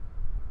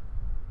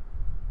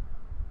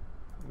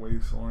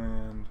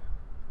 Wasteland.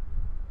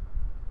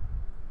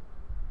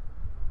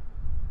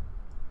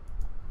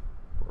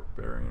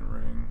 Barbarian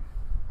Ring.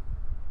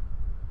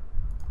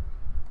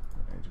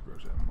 Ancient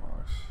Grudge that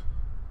Mox.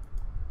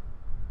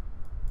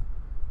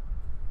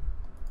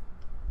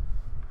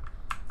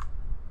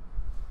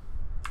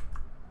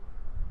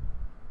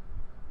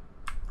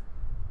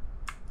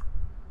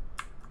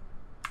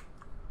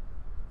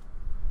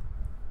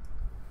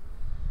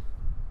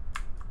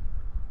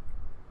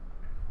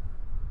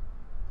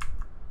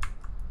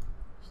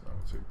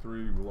 Take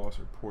 3, we lost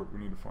our port, we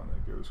need to find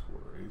that Ghost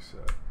Quarter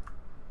ASAP.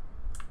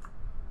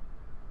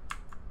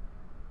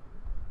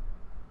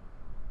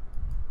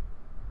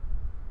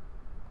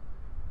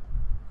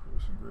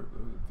 Krosan Grip,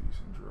 that was a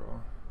decent draw.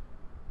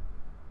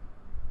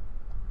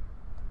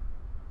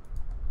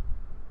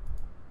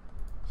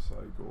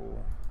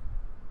 Cycle.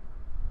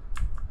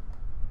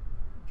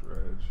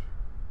 Dredge.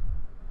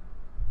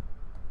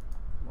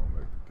 Going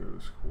back to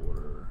Ghost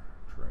Quarter.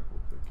 Tranquil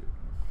Thicket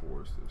and the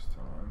Forest this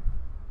time.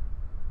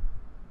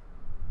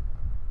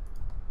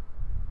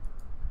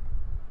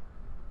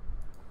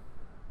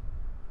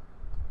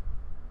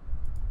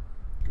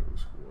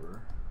 Quarter.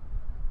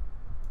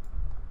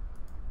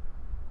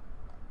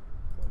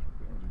 Flash with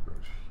the Ancient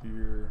Grudge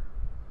here.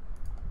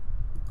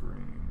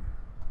 Green.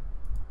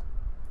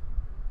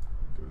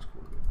 Ghost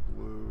Quarter the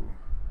blue.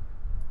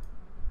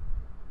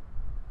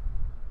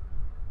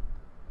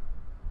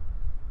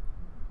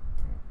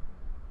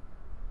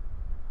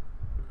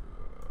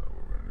 What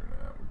we're gonna do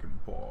now? We can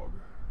bog.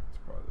 It's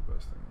probably the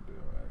best thing to do,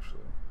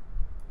 actually.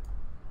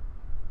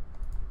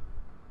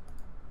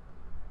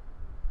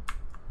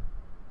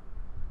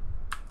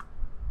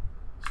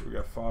 So we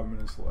got 5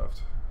 minutes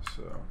left,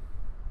 so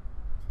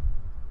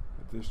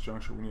at this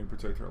juncture we need to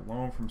protect our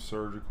Loam from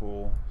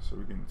surgical, so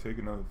we can take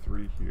another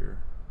 3 here.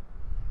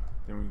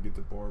 Then we can get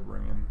the Barb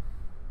Ring in.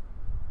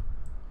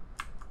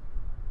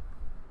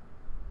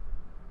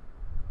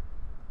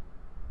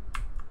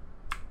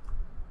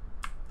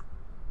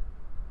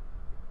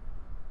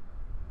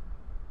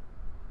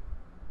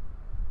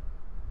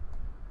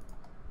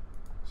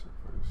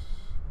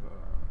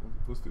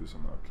 Let's do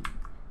some upkeep.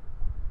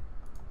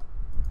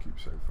 Keep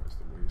sacrifice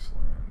the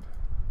Wasteland.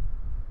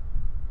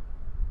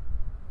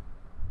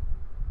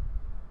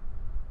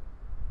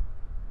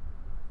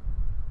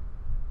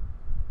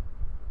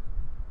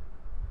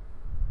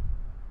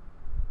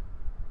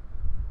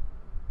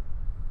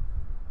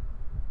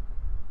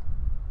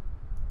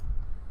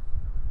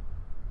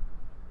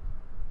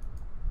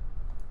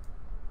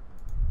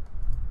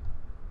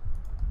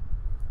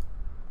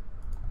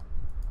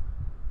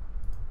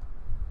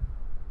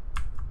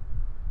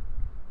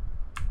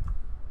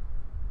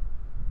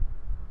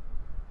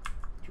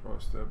 Draw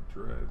step,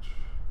 Dredge.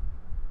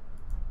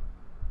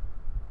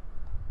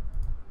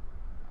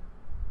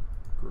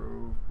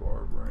 Grove,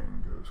 Barb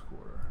Ring, Ghost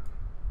Quarter.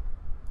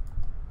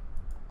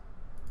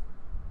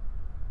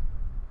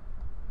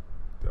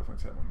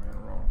 Definitely tap my mana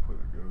wrong. Play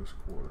the Ghost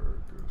Quarter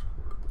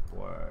the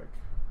black.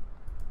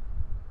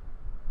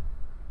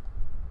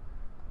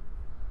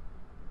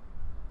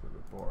 Play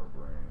the Barb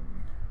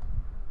Ring.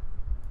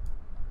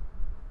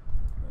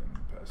 And then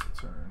pass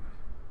the turn.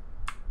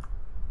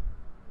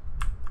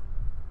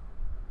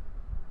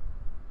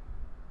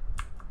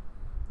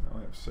 I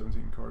only have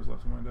 17 cards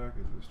left in my deck.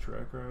 Is this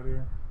tracker out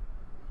here?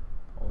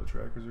 All the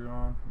trackers are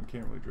gone. We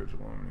can't really dredge a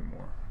Loam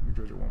anymore. We can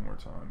dredge it one more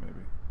time,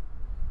 maybe.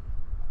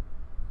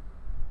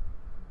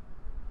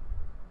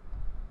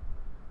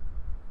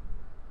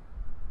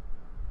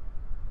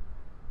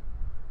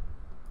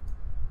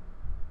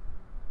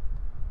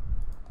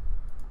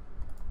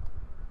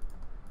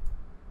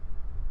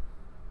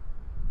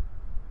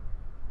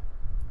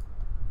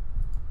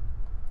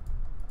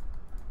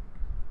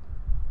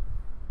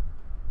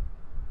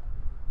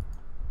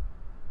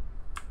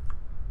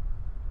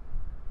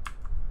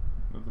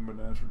 Nothing but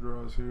natural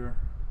draws here.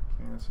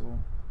 Cancel.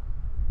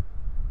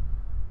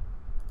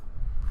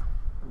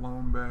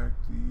 Loam back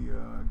the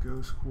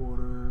Ghost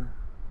Quarter,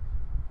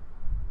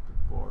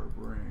 the Barb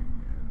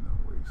Ring, and the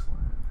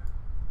Wasteland.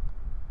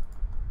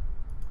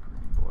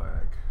 Green,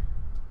 black.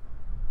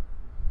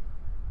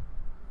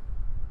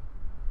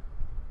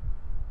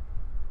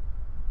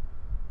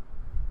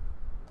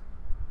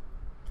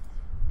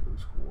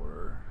 Ghost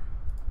Quarter.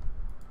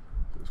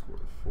 Ghost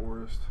Quarter the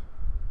Forest.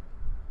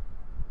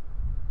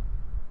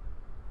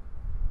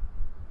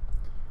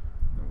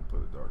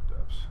 Dark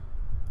Depths.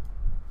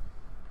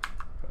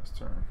 Pass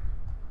turn.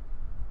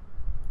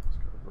 Let's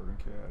go Verdant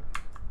Cat.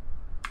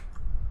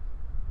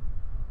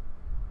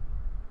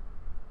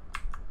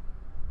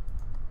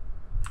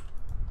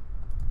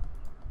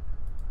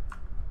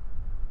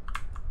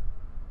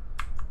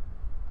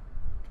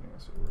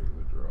 Cancel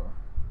regular draw.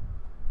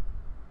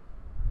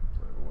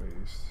 Play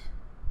Waste.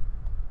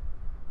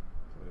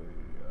 Play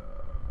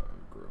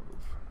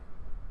Grove.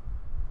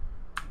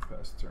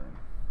 Pass turn.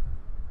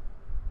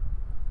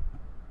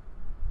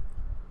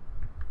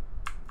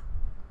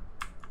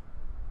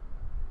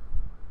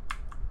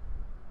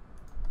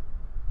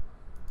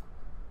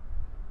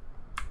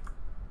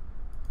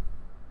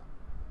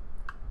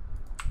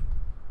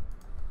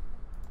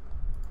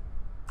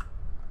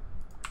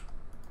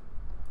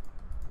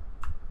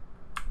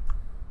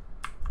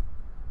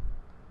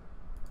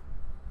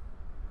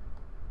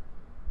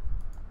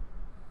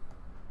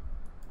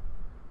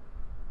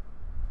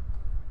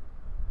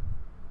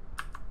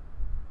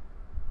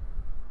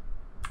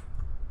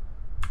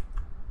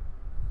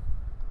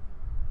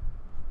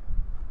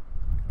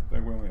 I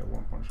think we only have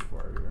one punch of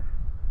fire here.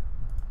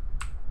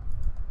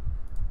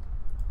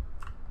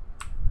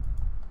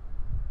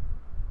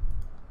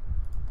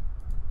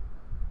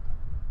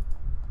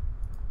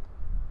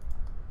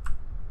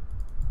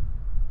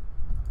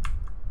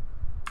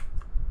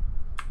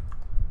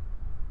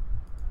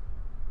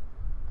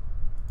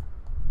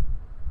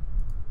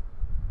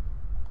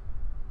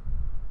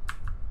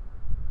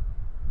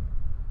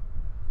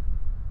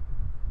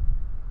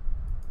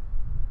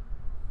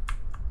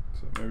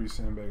 So maybe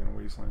sandbagging a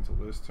Wasteland till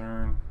this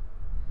turn.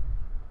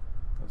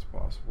 That's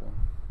possible.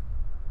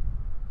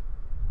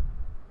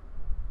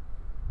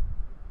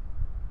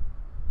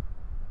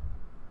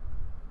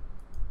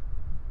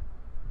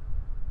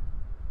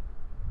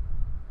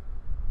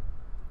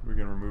 We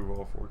can remove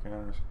all 4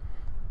 counters.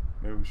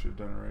 Maybe we should have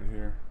done it right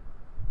here.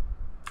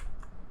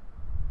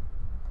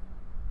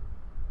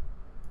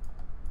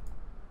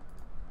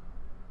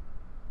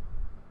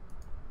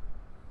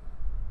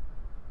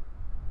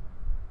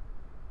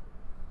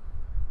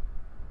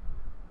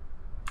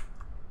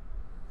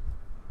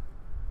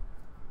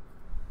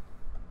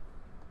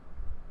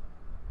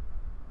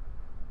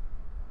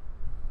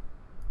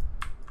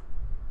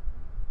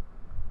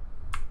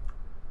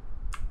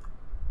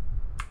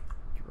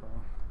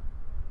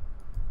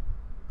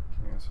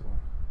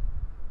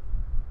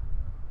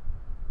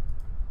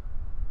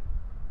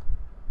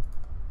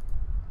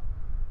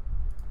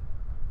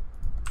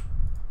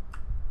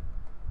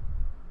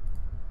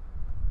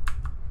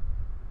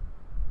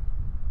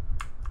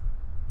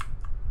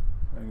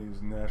 And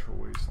use Natural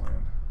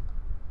Wasteland.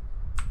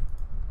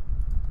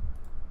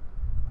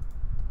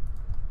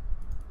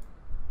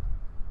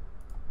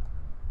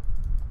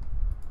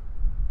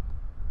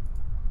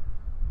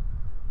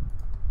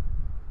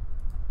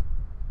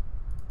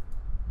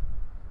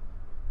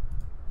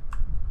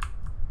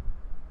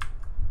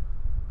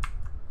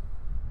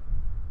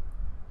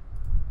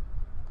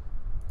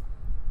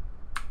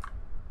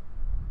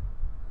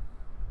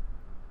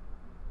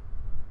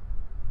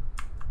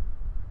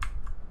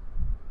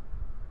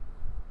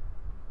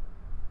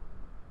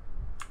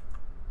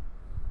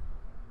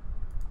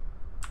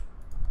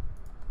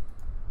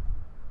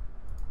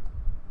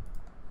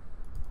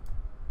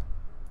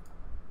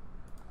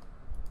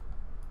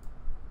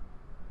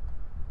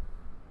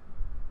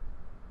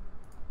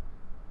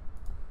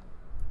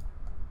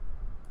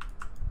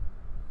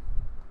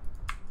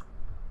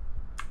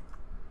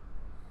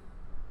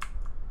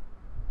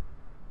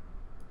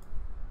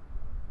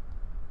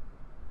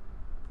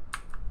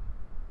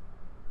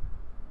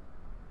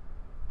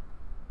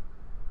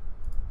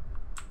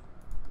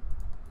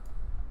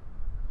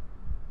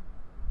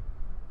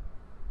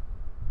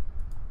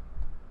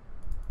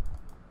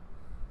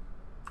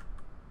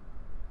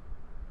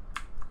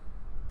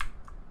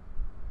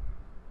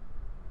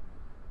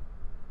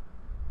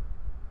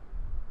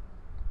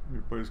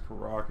 Plays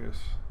Karakas.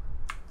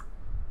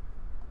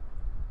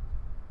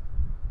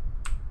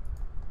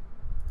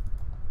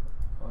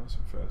 Oh, that's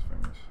some fast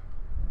fingers.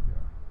 There we go.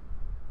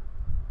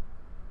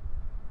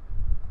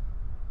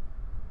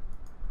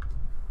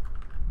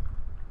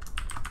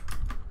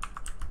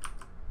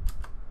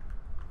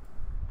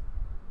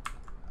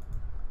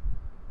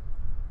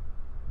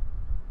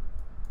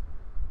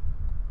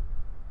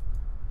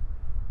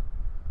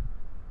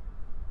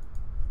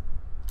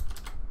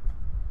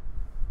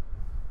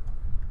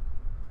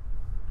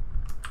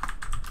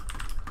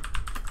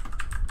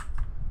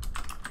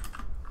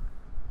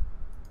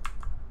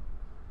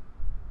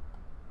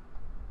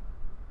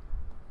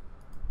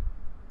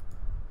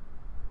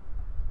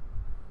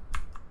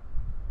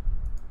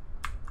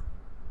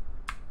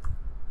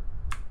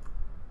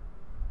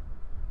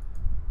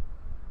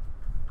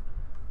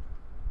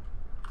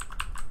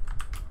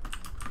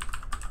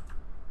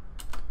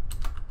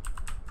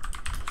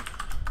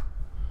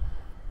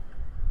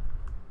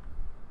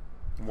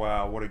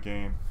 Wow, what a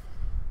game.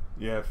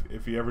 Yeah,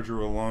 if he ever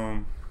drew a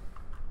Loam.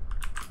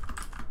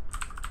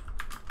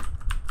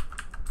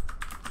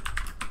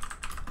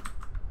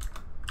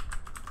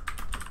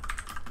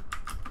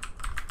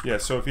 Yeah,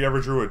 so if he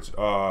ever drew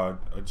a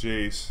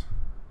Jace,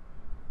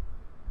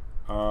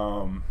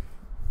 I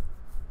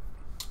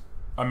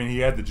mean, he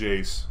had the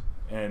Jace,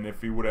 and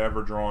if he would have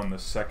ever drawn the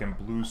second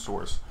blue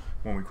source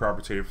when we crop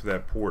rotated for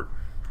that port.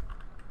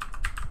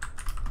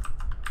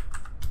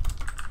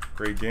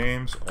 Great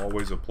games,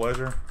 always a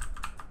pleasure.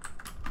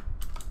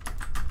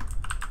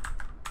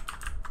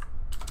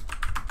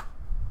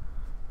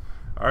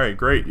 All right,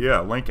 great,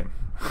 yeah, Lincoln.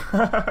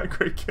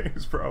 Great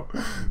games, bro.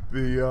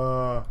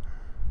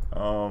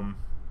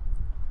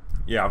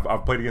 Yeah,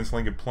 I've played against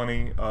Lincoln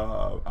plenty.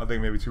 I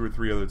think maybe 2 or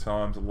 3 other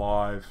times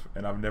live,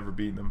 and I've never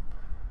beaten him.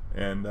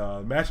 And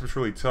the matchup's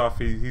really tough.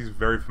 He's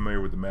very familiar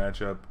with the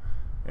matchup.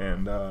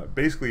 And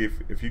basically,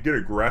 if you get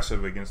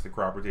aggressive against the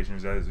crop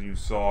rotations, as you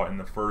saw in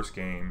the first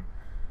game,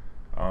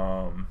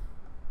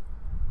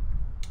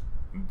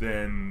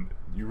 then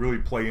you really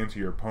play into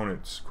your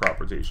opponent's crop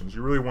rotations.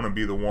 You really want to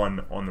be the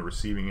one on the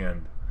receiving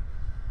end.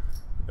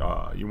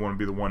 You want to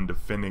be the one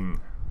defending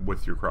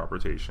with your crop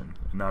rotation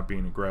and not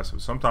being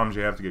aggressive. Sometimes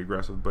you have to get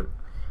aggressive, but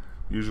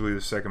usually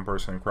the second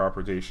person in crop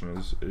rotation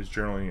is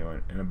generally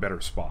in a better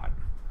spot,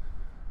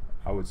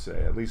 I would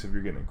say, at least if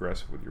you're getting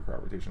aggressive with your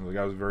crop rotations. Like,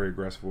 I was very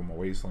aggressive with my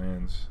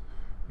Wastelands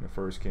in the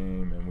first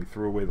game, and we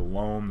threw away the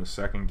Loam the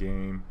second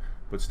game,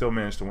 but still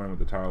managed to win with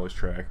the Tireless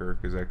Tracker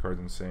because that card's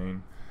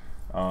insane.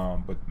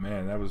 But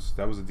man, that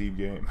was a deep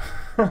game.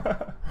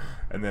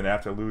 And then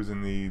after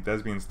losing the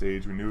Thespian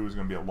stage, we knew it was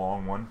going to be a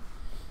long one.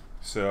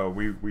 So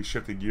we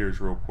shifted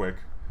gears real quick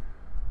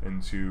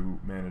into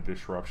Mana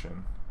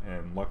Disruption,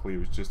 and luckily it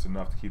was just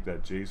enough to keep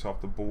that Jace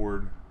off the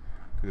board.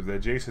 Because if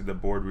that Jace hit the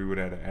board, we would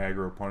have had an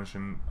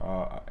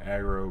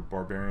aggro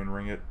Barbarian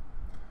Ring it.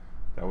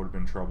 That would have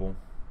been trouble.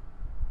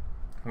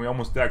 And we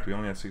almost decked. We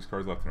only had 6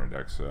 cards left in our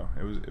deck, so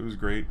it was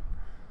great.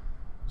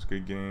 It was a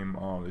good game.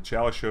 The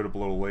Chalice showed up a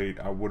little late.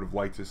 I would have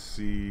liked to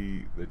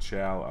see the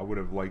Chalice. I would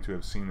have liked to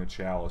have seen the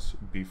Chalice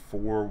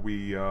before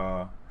we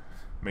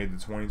made the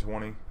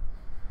 2020.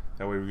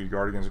 That way we could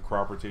guard against a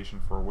crop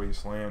rotation for a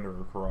Wasteland or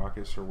a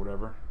Karakas or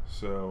whatever.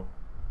 So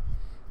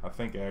I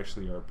think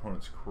actually our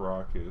opponent's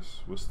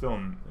Karakas was still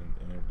in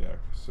their deck.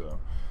 So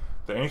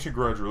the Ancient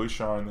Grudge really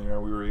shined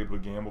there. We were able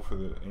to gamble for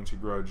the Ancient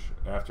Grudge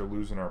after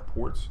losing our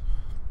ports.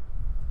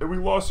 And we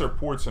lost our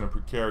ports in a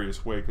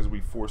precarious way because we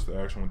forced the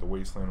action with the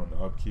Wasteland on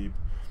the upkeep.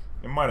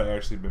 It might have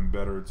actually been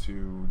better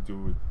to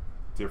do it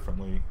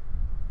differently,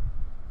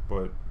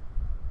 but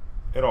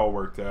it all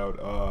worked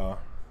out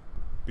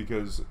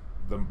because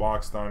the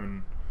Mox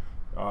Diamond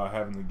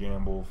having the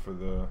gamble for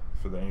the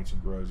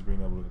Ancient Grudge,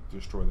 being able to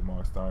destroy the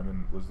Mox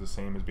Diamond, was the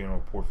same as being able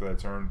to port for that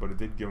turn, but it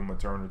did give him a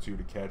turn or two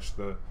to catch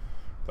the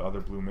other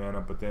blue mana.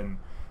 But then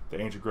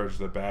the Ancient Grudge,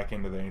 the back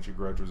end of the Ancient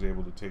Grudge, was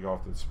able to take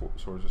off the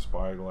Swords of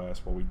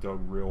Spyglass while we dug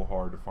real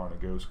hard to find a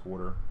Ghost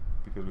Quarter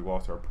because we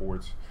lost our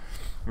ports.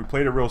 We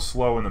played it real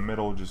slow in the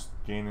middle, just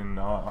gaining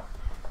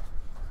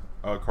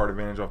card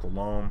advantage off the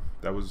Loam.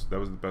 That was the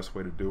best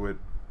way to do it.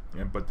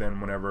 But then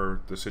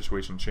whenever the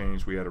situation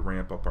changed, we had to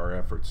ramp up our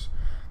efforts.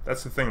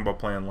 That's the thing about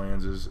playing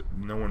lands, is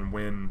knowing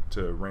when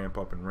to ramp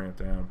up and ramp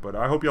down. But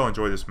I hope y'all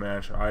enjoyed this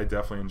match. I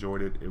definitely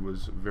enjoyed it. It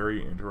was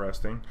very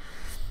interesting.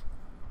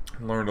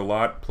 Learned a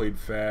lot. Played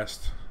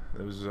fast.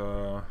 It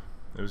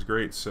was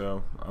great.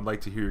 So I'd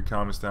like to hear your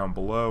comments down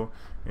below.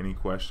 Any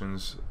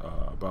questions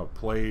about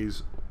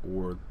plays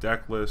or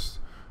deck lists,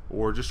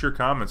 or just your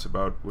comments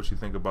about what you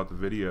think about the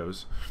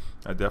videos.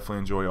 I definitely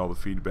enjoy all the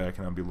feedback,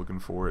 and I'll be looking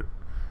for it.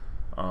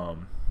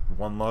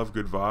 One love,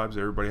 good vibes.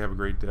 Everybody have a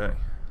great day.